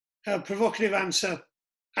 Provocative answer,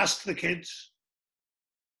 ask the kids.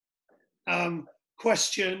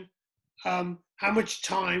 Question, how much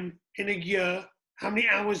time in a year, how many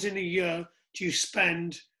hours in a year do you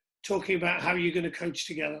spend talking about how you're going to coach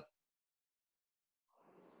together?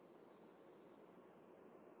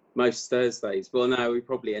 Most Thursdays. Well, no, we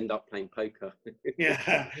probably end up playing poker.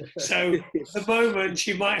 Yeah. So at the moment,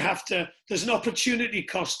 you might have to, there's an opportunity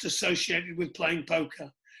cost associated with playing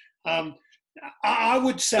poker. I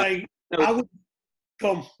would say,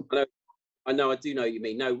 come. I know, I do know what you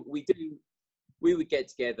mean. No, we would get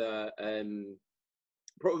together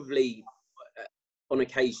probably on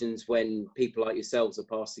occasions when people like yourselves are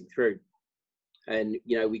passing through, and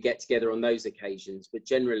we get together on those occasions, but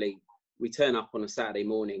generally we turn up on a Saturday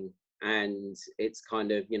morning and it's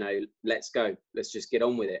kind of let's go, let's just get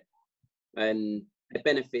on with it. And the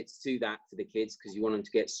benefits to that for the kids, because you want them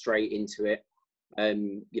to get straight into it.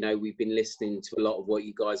 We've been listening to a lot of what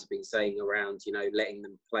you guys have been saying around letting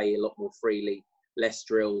them play a lot more freely, less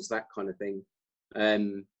drills, that kind of thing.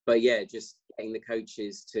 But yeah, just getting the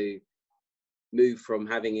coaches to move from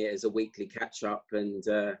having it as a weekly catch up and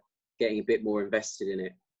getting a bit more invested in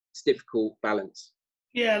it. It's a difficult balance.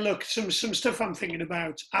 Yeah, look, some stuff I'm thinking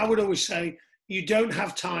about. I would always say you don't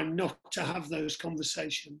have time not to have those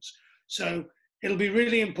conversations. So it'll be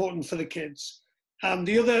really important for the kids.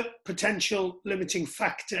 The other potential limiting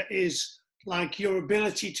factor is like your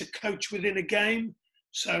ability to coach within a game.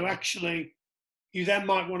 So actually, you then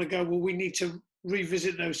might want to go, well, we need to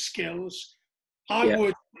revisit those skills. I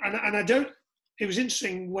would, and I don't, it was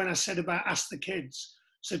interesting when I said about ask the kids.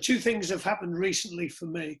 So two things have happened recently for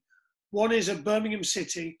me. One is at Birmingham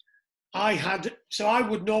City, so I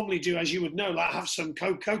would normally do, as you would know, like have some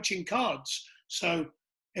coaching cards. So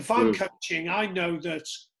if I'm coaching, I know that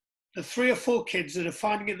the 3 or 4 kids that are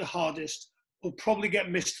finding it the hardest will probably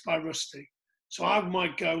get missed by Rusty. So I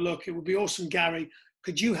might go, look, it would be awesome, Gary.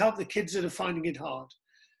 Could you help the kids that are finding it hard?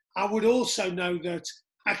 I would also know that,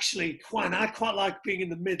 actually, Juan, I quite like being in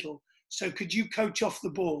the middle. So could you coach off the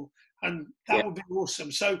ball? And that would be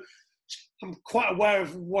awesome. So I'm quite aware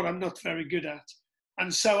of what I'm not very good at.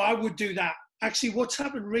 And so I would do that. Actually, what's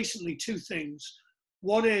happened recently, 2 things.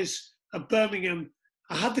 One is at Birmingham,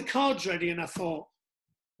 I had the cards ready and I thought,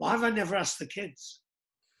 why have I never asked the kids?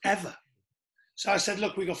 Ever. So I said,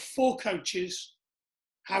 look, we've got 4 coaches.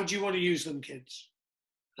 How do you want to use them, kids?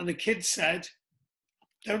 And the kids said,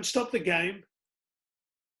 don't stop the game.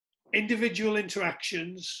 Individual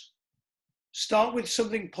interactions. Start with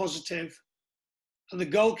something positive. And the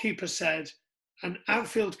goalkeeper said, and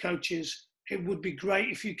outfield coaches, it would be great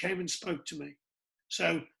if you came and spoke to me.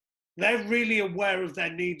 So they're really aware of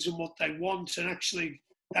their needs and what they want. And actually,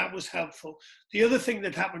 that was helpful. The other thing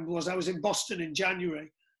that happened was I was in Boston in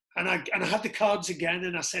January and I had the cards again.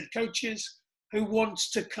 And I said, coaches, who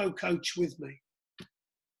wants to co-coach with me?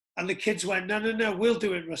 And the kids went, no, we'll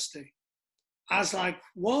do it, Rusty. I was like,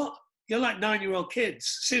 what? You're like 9-year-old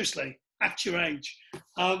kids. Seriously, at your age.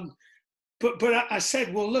 But I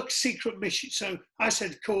said, well, look, secret mission. So I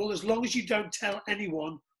said, cool, as long as you don't tell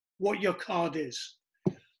anyone what your card is.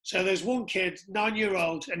 So there's one kid,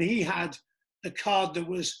 9-year-old, and he had the card that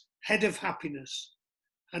was head of happiness.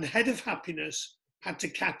 And head of happiness had to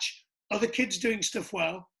catch other kids doing stuff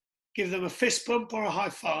well, give them a fist bump or a high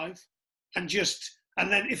five, and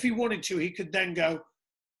then if he wanted to, he could then go,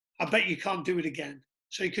 I bet you can't do it again.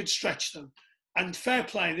 So he could stretch them. And fair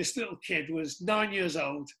play, this little kid was 9 years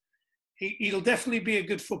old. He'll definitely be a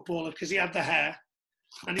good footballer because he had the hair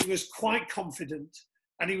and he was quite confident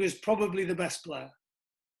and he was probably the best player.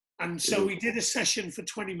 And so we did a session for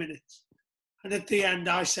 20 minutes. And at the end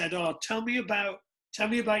I said, tell me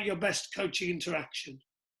about your best coaching interaction.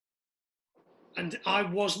 And I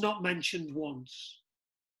was not mentioned once.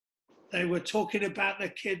 They were talking about their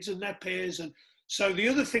kids and their peers. And so the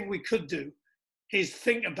other thing we could do is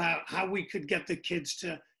think about how we could get the kids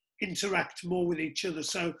to interact more with each other.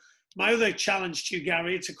 So my other challenge to you,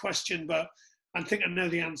 Gary, it's a question, but I think I know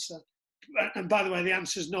the answer. And by the way, the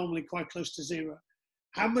answer is normally quite close to 0.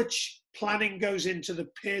 How much planning goes into the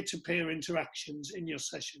peer-to-peer interactions in your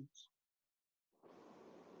sessions?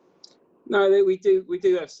 No, we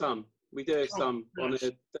do have some. We do have some. Nice.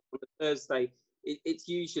 on a Thursday. It's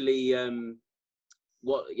usually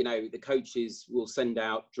the coaches will send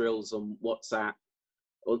out drills on WhatsApp,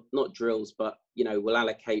 or not drills, but we'll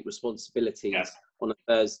allocate responsibilities on a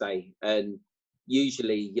Thursday. And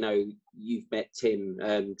usually, you've met Tim.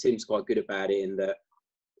 Tim's quite good about it in that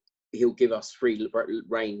he'll give us free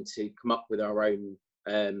rein to come up with our own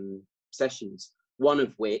sessions. One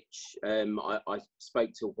of which I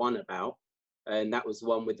spoke to Juan about. And that was the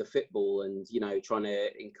one with the football and, trying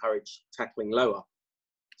to encourage tackling lower.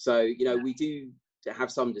 So, we do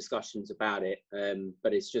have some discussions about it,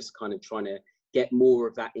 but it's just kind of trying to get more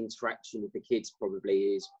of that interaction with the kids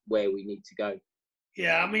probably is where we need to go.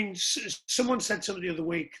 Yeah, I mean, someone said something the other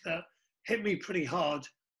week that hit me pretty hard.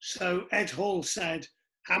 So Ed Hall said,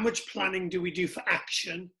 how much planning do we do for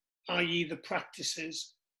action, i.e. the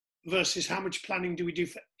practices, versus how much planning do we do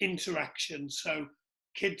for interaction? So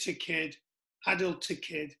kid to kid, adult to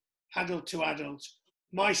kid, adult to adult.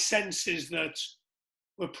 My sense is that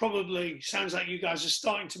we're probably, sounds like you guys are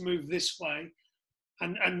starting to move this way.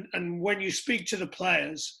 And when you speak to the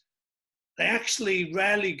players, they actually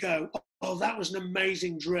rarely go, oh, that was an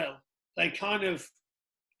amazing drill. They kind of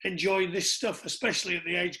enjoy this stuff, especially at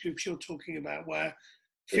the age groups you're talking about, where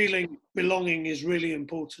feeling belonging is really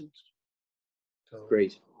important.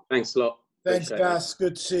 Great. Thanks a lot. Thanks, Gus.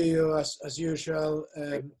 Good to see you as usual.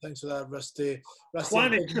 Thanks for that, Rusty.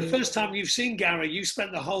 Juan, it's the first time you've seen Gary. You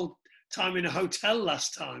spent the whole time in a hotel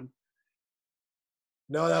last time.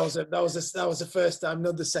 No, that was the first time,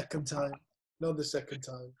 not the second time. Not the second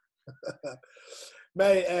time.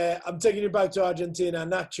 Mate, I'm taking you back to Argentina.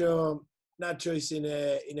 Nacho is in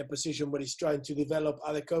a position where he's trying to develop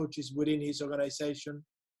other coaches within his organization,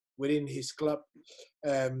 within his club,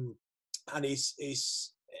 and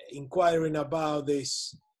he's inquiring about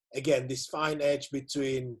this fine edge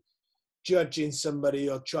between judging somebody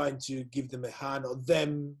or trying to give them a hand, or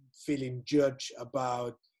them feeling judged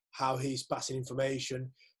about how he's passing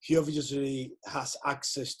information. He obviously has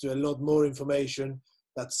access to a lot more information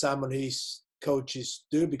that some of his coaches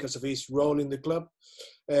do because of his role in the club.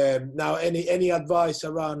 Now, any advice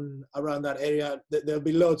around that area? There'll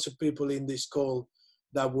be lots of people in this call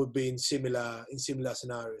that would be in similar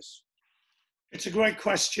scenarios? It's a great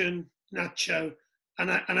question, Nacho,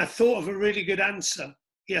 and I thought of a really good answer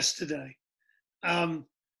yesterday.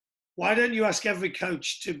 Why don't you ask every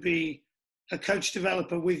coach to be a coach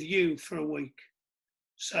developer with you for a week?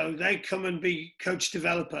 So they come and be coach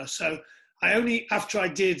developer. So I only, after I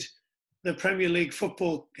did the Premier League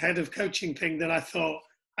football head of coaching thing, that I thought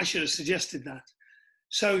I should have suggested that.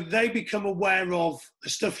 So they become aware of the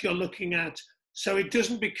stuff you're looking at. So it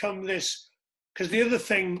doesn't become this, because the other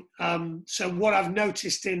thing, so what I've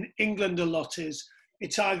noticed in England a lot is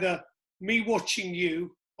it's either me watching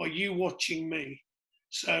you or you watching me.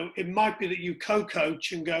 So it might be that you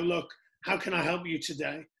co-coach and go, look, how can I help you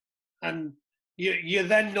today? And you're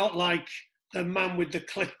then not like the man with the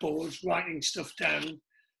clipboard writing stuff down.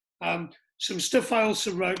 Some stuff I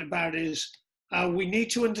also wrote about is we need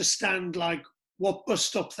to understand like what bus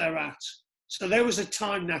stop they're at. So there was a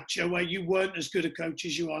time, Nacho, where you weren't as good a coach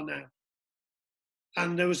as you are now.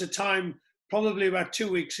 And there was a time probably about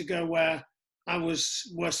 2 weeks ago where I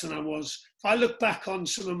was worse than I was. If I look back on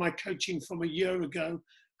some of my coaching from a year ago,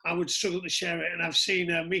 I would struggle to share it. And I've seen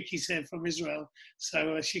Miki's here from Israel,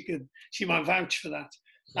 so she might vouch for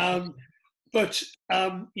that. But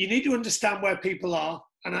you need to understand where people are.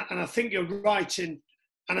 And I think you're right and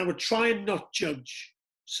I would try and not judge.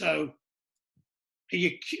 So are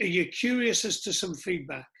you curious as to some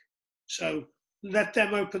feedback? So let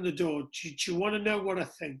them open the door. Do you want to know what I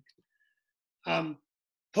think?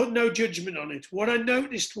 Put no judgment on it. What I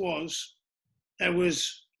noticed was there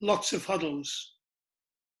was lots of huddles.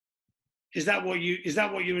 Is that what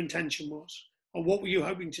your intention was? Or what were you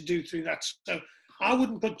hoping to do through that? So I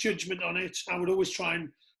wouldn't put judgment on it. I would always try and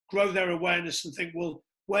grow their awareness and think, well,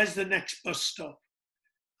 where's the next bus stop?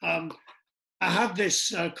 I had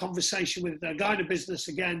this conversation with a guy in a business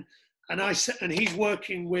again, and he's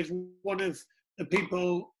working with one of the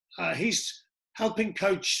people, he's helping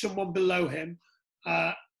coach someone below him,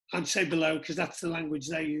 and say below because that's the language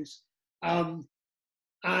they use.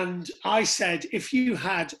 And I said, if you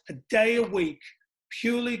had a day a week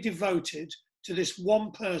purely devoted to this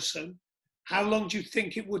one person, how long do you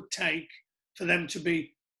think it would take for them to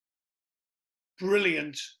be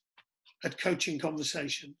brilliant at coaching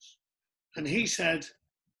conversations? And he said,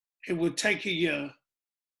 it would take a year.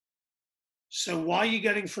 So why are you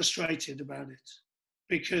getting frustrated about it?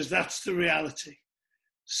 Because that's the reality.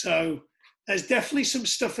 So there's definitely some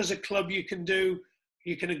stuff as a club you can do.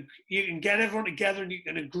 You can get everyone together and you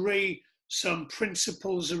can agree some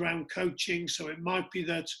principles around coaching. So it might be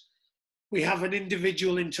that we have an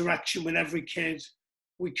individual interaction with every kid.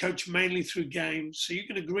 We coach mainly through games. So you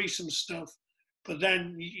can agree some stuff, but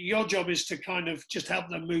then your job is to kind of just help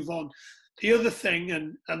them move on. The other thing,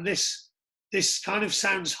 and this kind of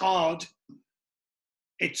sounds hard,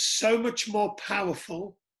 it's so much more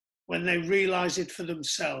powerful when they realize it for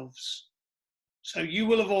themselves. So you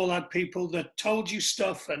will have all had people that told you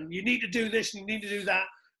stuff and you need to do this and you need to do that.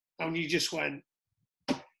 And you just went,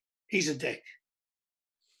 he's a dick.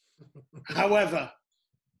 However,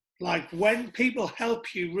 like when people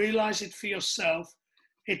help you realize it for yourself,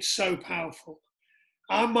 it's so powerful.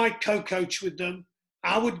 I might co-coach with them.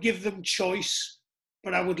 I would give them choice,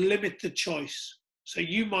 but I would limit the choice. So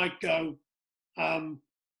you might go,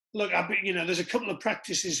 look, there's a couple of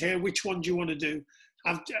practices here. Which one do you want to do?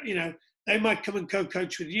 They might come and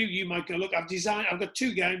co-coach with you. You might go, look, I've got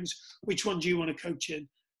 2 games. Which one do you want to coach in?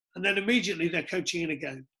 And then immediately they're coaching in a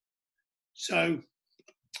game. So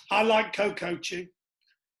I like co-coaching.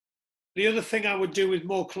 The other thing I would do with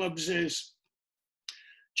more clubs is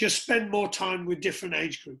just spend more time with different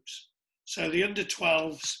age groups. So the under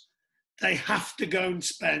 12s, they have to go and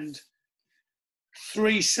spend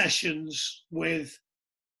 3 sessions with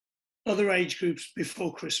other age groups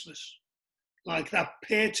before Christmas. Like that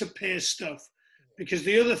peer-to-peer stuff. Because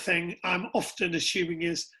the other thing I'm often assuming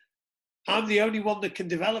is I'm the only one that can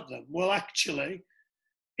develop them. Well, actually,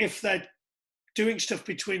 if they're doing stuff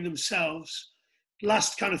between themselves,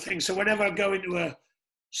 last kind of thing. So whenever I go into a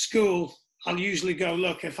school, I'll usually go,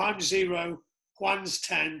 look, if I'm 0, Juan's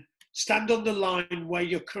 10, stand on the line where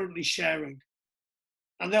you're currently sharing.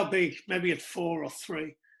 And they'll be maybe at 4 or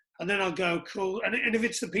 3. And then I'll go, cool. And if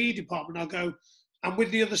it's the PE department, I'll go, and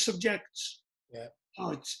with the other subjects? Yeah.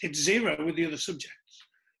 Oh, it's 0 with the other subjects.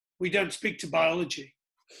 We don't speak to biology.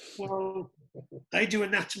 Well, they do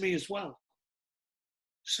anatomy as well.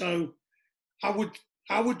 So I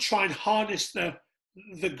would try and harness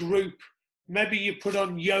the group. Maybe you put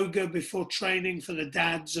on yoga before training for the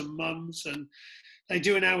dads and mums, and they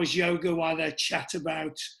do an hour's yoga while they chat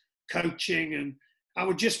about coaching. And I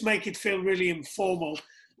would just make it feel really informal.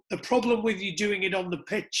 The problem with you doing it on the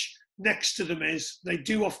pitch next to them is they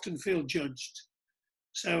do often feel judged.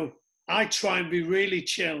 So I try and be really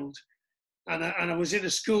chilled. And I was in a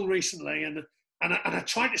school recently, and I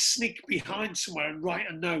tried to sneak behind somewhere and write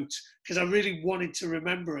a note because I really wanted to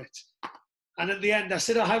remember it. And at the end, I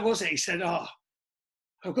said, "Oh, how was it?" He said, "Oh,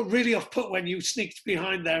 I got really off put when you sneaked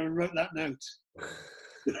behind there and wrote that note."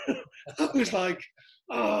 I was like,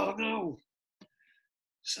 "Oh no."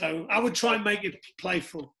 So I would try and make it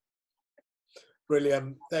playful.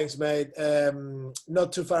 Brilliant. Thanks, mate.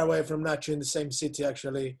 Not too far away from Nacho, in the same city,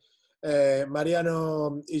 actually.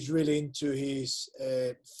 Mariano is really into his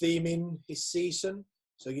theming his season,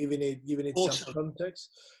 so giving it Awesome. some context.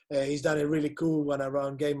 He's done a really cool one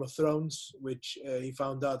around Game of Thrones, which he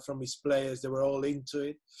found out from his players. They were all into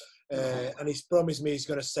it. And he's promised me he's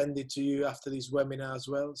going to send it to you after this webinar as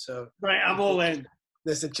well. So Right, I'm all in.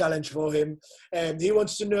 There's a challenge for him. He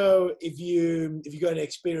wants to know if you got any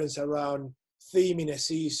experience around theming a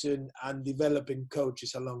season and developing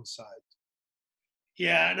coaches alongside.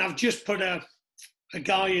 Yeah, and I've just put a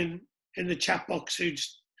guy in the chat box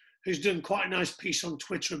who's done quite a nice piece on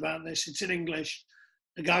Twitter about this. It's in English.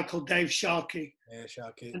 A guy called Dave Sharkey. Yeah,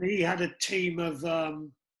 Sharkey. And he had a team of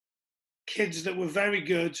kids that were very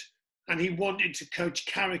good, and he wanted to coach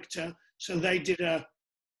character. So they did a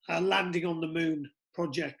landing on the moon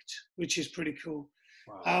project, which is pretty cool.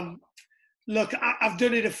 Wow. Look, I've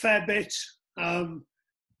done it a fair bit. I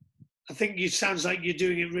think it sounds like you're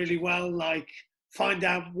doing it really well. Like, find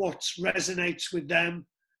out what resonates with them.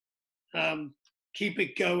 Keep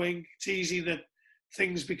it going. It's easy that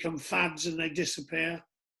things become fads and they disappear.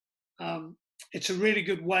 It's a really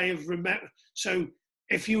good way of remember. So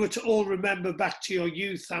if you were to all remember back to your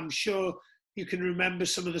youth, I'm sure you can remember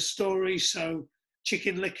some of the stories. So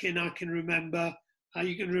Chicken Licking, I can remember.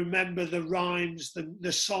 You can remember the rhymes,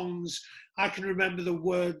 the songs. I can remember the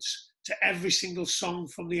words to every single song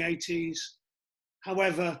from the 80s.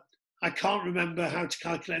 However, I can't remember how to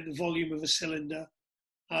calculate the volume of a cylinder.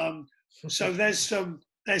 So there's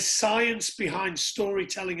science behind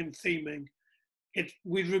storytelling and theming.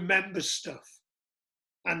 We remember stuff,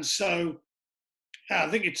 and so I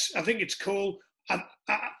think it's cool. I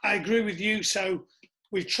agree with you. So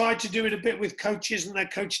we've tried to do it a bit with coaches and their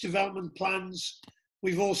coach development plans.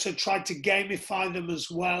 We've also tried to gamify them as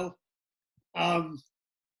well.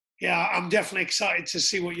 Yeah, I'm definitely excited to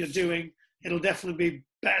see what you're doing. It'll definitely be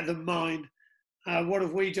better than mine. What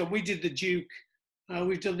have we done? We did the Duke.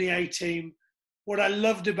 We've done the A-team. What I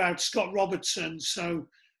loved about Scott Robertson, so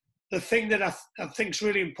the thing that I think is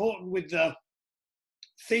really important with the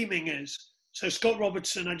theming is, so Scott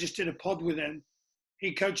Robertson, I just did a pod with him.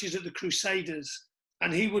 He coaches at the Crusaders,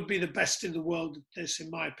 and he would be the best in the world at this, in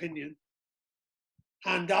my opinion.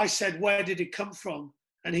 And I said, where did it come from?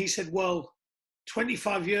 And he said, well,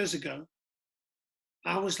 25 years ago.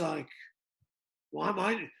 I was like, why am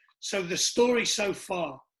I? So the story so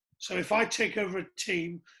far, so if I take over a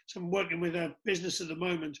team, so I'm working with a business at the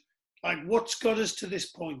moment, like what's got us to this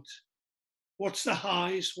point? What's the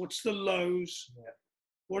highs? What's the lows? Yeah.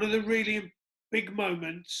 What are the really big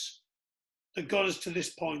moments that got us to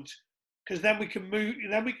this point? Because then we can move,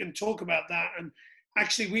 then we can talk about that. And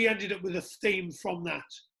actually we ended up with a theme from that.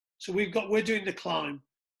 So we're doing the climb.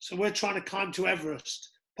 So we're trying to climb to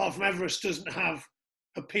Everest. Apart from Everest doesn't have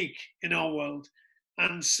a peak in our world.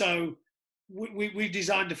 And so we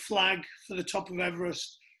designed a flag for the top of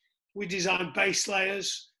Everest. We designed base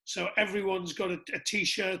layers. So everyone's got a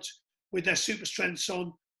t-shirt with their super strengths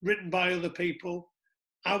on, written by other people.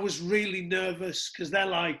 I was really nervous because they're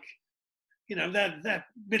like, you know, they're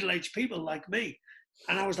middle-aged people like me.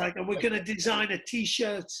 And I was like, and we're going to design a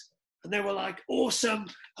t-shirt. And they were like, awesome.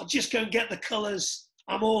 I'll just go and get the colors.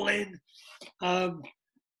 I'm all in.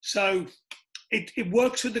 So it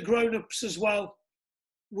works with the grown-ups as well,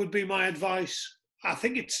 would be my advice. I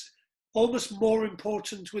think it's almost more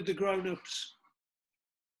important with the grown-ups.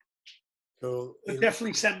 Cool. But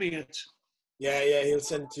definitely send me it. Yeah, he'll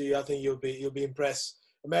send it to you. I think you'll be impressed.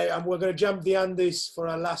 Mate, we're going to jump the Andes for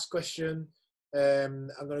our last question. I'm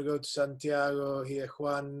going to go to Santiago here.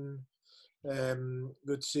 Juan,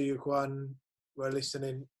 good to see you, Juan. We're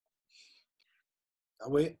listening. Are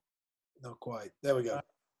we? Not quite. There we go.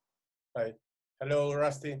 Hi. Hello,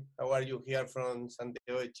 Rusty. How are you here from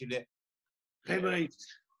Santiago de Chile? Hey, mate.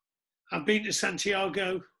 I've been to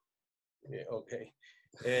Santiago. Yeah, okay.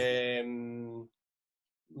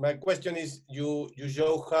 My question is, you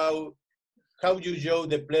show how you show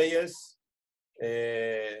the players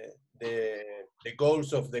the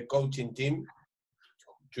goals of the coaching team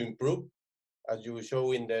to improve, as you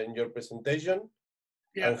show in your presentation,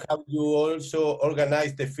 Yeah. and how you also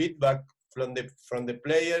organize the feedback from the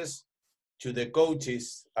players to the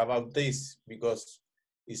coaches about this? Because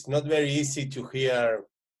it's not very easy to hear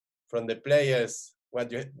from the players what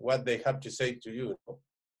they have to say to you.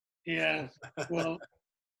 Yeah, well,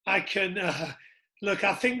 I can, look,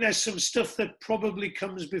 I think there's some stuff that probably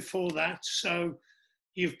comes before that. So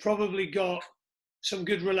you've probably got some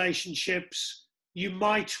good relationships. You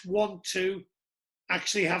might want to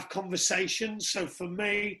actually have conversations. So for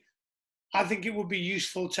me, I think it would be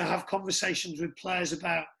useful to have conversations with players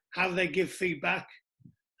about how they give feedback.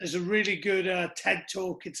 There's a really good TED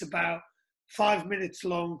talk. It's about 5 minutes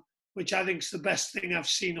long, which I think is the best thing I've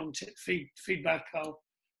seen on feedback.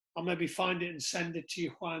 I'll maybe find it and send it to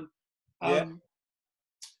you, Juan.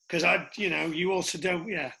 Because you also don't,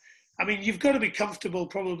 I mean, you've got to be comfortable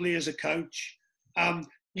probably as a coach.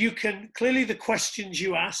 You can, clearly the questions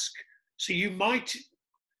you ask, so you might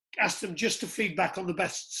ask them just to feedback on the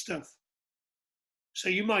best stuff. So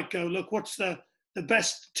you might go, look, what's the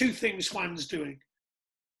best 2 things Juan's doing?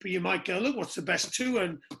 But you might go, look, what's the best 2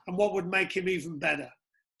 and what would make him even better?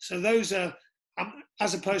 So those are,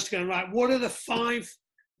 as opposed to going, right, what are the 5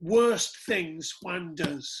 worst things Juan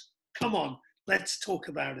does? Come on, let's talk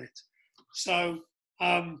about it. So,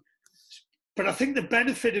 but I think the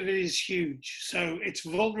benefit of it is huge. So it's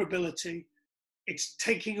vulnerability, it's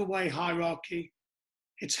taking away hierarchy,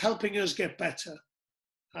 it's helping us get better.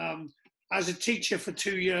 As a teacher for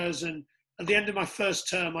 2 years, and at the end of my first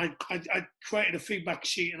term, I created a feedback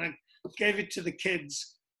sheet and I gave it to the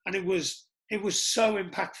kids, and it was so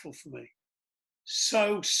impactful for me,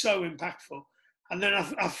 so impactful. And then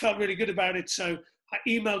I felt really good about it, so I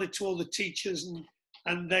emailed it to all the teachers,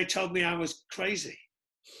 and they told me I was crazy.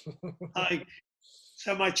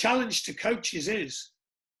 So my challenge to coaches is,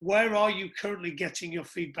 where are you currently getting your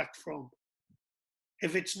feedback from?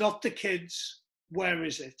 If it's not the kids, where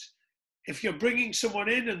is it? If you're bringing someone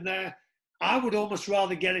in and I would almost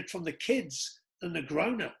rather get it from the kids than the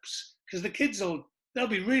grown-ups, because the kids they'll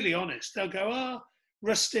be really honest. They'll go,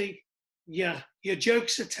 Rusty, yeah, your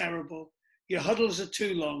jokes are terrible, your huddles are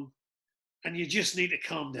too long, and you just need to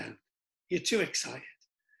calm down. You're too excited.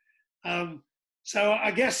 So I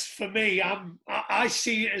guess for me, I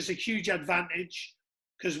see it as a huge advantage,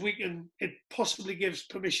 because it possibly gives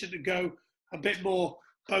permission to go a bit more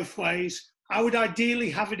both ways. I would ideally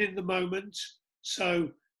have it in the moment.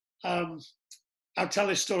 So I'll tell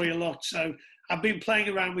this story a lot. So I've been playing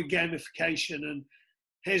around with gamification, and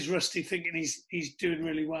here's Rusty thinking he's doing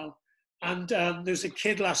really well. And there's a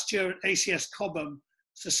kid last year at ACS Cobham,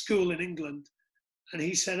 it's a school in England, and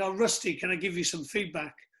he said, "Oh, Rusty, can I give you some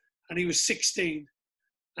feedback?" And he was 16,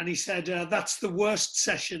 and he said, "That's the worst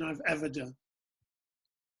session I've ever done."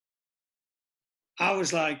 I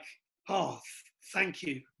was like, "Oh, thank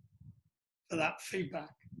you for that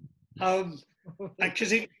feedback."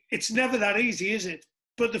 Because it's never that easy, is it?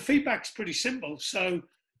 But the feedback's pretty simple. So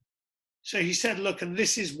he said, "Look, and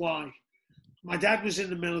this is why. My dad was in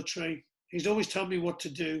the military. He's always told me what to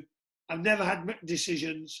do. I've never had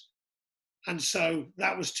decisions. And so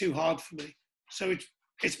that was too hard for me." So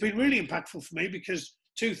it's been really impactful for me because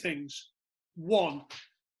 2 things. 1,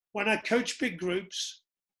 when I coach big groups,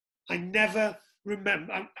 I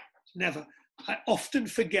often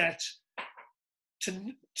forget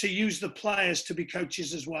to use the players to be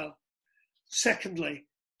coaches as well. Secondly,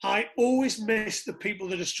 I always miss the people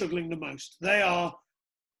that are struggling the most. They are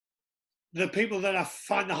the people that I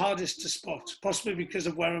find the hardest to spot, possibly because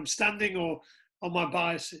of where I'm standing or on my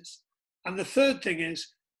biases. And the third thing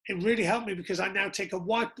is, it really helped me because I now take a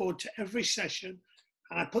whiteboard to every session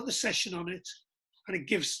and I put the session on it, and it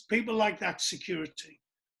gives people like that security.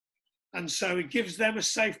 And so it gives them a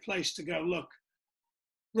safe place to go, "Look,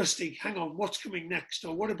 Rusty, hang on, what's coming next?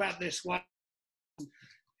 Or what about this?"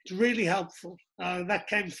 It's really helpful. That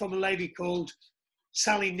came from a lady called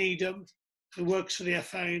Sally Needham, who works for the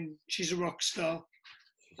FA, and she's a rock star.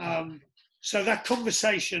 So that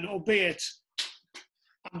conversation, albeit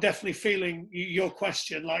I'm definitely feeling your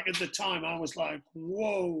question, like at the time I was like,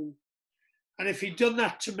 whoa. And if he'd done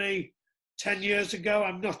that to me 10 years ago,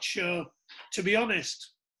 I'm not sure, to be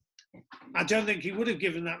honest, I don't think he would have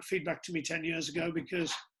given that feedback to me 10 years ago,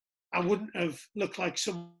 because I wouldn't have looked like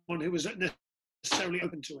someone who was necessarily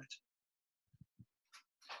open to it.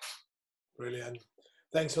 Brilliant.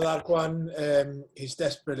 Thanks for that, Juan. He's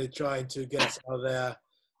desperately trying to get us out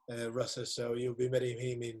there, Russell, so you'll be meeting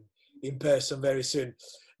him in person very soon.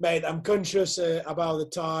 Mate, I'm conscious about the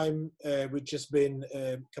time. We've just been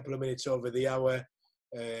a couple of minutes over the hour,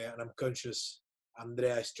 and I'm conscious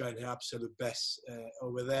Andrea is trying her absolute best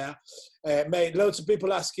over there. Mate, loads of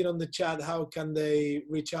people asking on the chat, how can they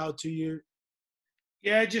reach out to you?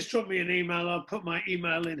 Yeah, just drop me an email. I'll put my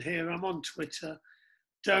email in here. I'm on Twitter.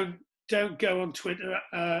 don't go on Twitter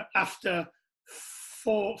after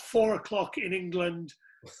 4 o'clock in England,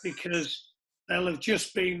 because they'll have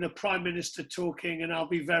just been the Prime Minister talking and I'll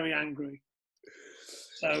be very angry.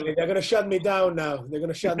 So they're going to shut me down now. They're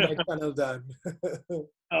going to shut my channel down.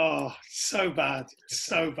 Oh, so bad.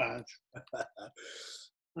 So bad.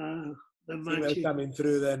 The Email magic. coming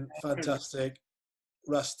through then. Fantastic.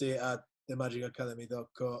 Rusty at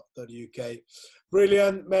themagicacademy.co.uk.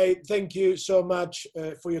 Brilliant, mate. Thank you so much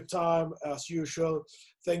for your time, as usual.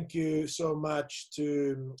 Thank you so much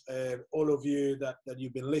to all of you that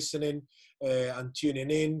you've been listening and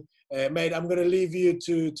tuning in. Mate, I'm going to leave you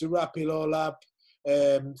to wrap it all up.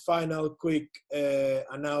 Final quick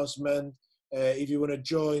announcement. If you want to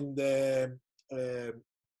join the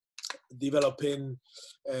developing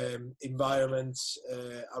environments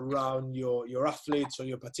around your athletes or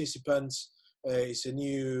your participants, it's a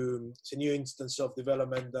new instance of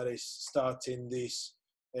development that is starting this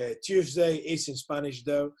Tuesday. It's in Spanish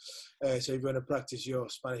though, so if you want to practice your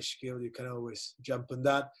Spanish skill, you can always jump on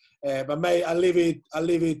that. But mate, I'll leave it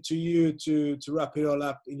to you to wrap it all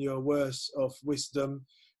up in your words of wisdom,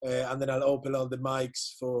 and then I'll open all the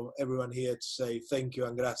mics for everyone here to say thank you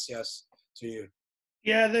and gracias to you.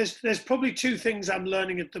 Yeah, there's probably two things I'm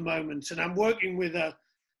learning at the moment, and I'm working with a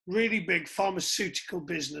really big pharmaceutical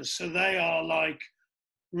business. So they are like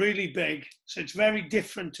really big. So it's very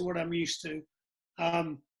different to what I'm used to.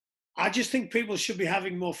 I just think people should be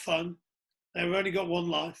having more fun. They've only got one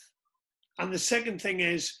life. And the second thing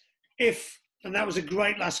is, and that was a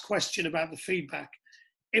great last question about the feedback,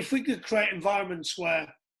 if we could create environments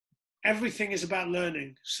where everything is about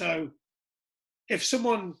learning. So if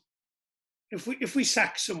we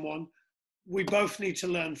sack someone, we both need to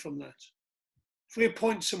learn from that. If we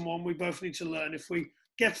appoint someone, we both need to learn. If we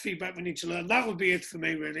get feedback, we need to learn. That would be it for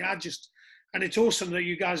me, really. And it's awesome that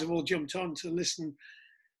you guys have all jumped on to listen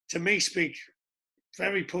to me speak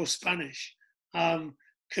very poor Spanish,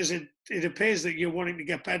 because it appears that you're wanting to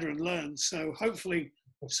get better and learn. So hopefully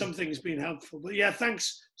something's been helpful. But yeah,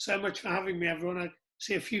 thanks so much for having me, everyone. I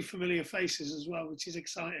see a few familiar faces as well, which is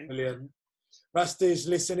exciting. Brilliant. Rusty's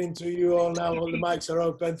listening to you all now. All the mics are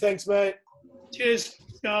open. Thanks, mate. Cheers,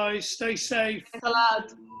 guys. Stay safe. Thanks a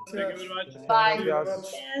lot. Thank you very much. Bye.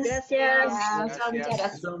 Gracias.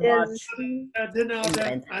 Gracias. So much. De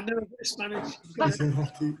nada. I know Spanish.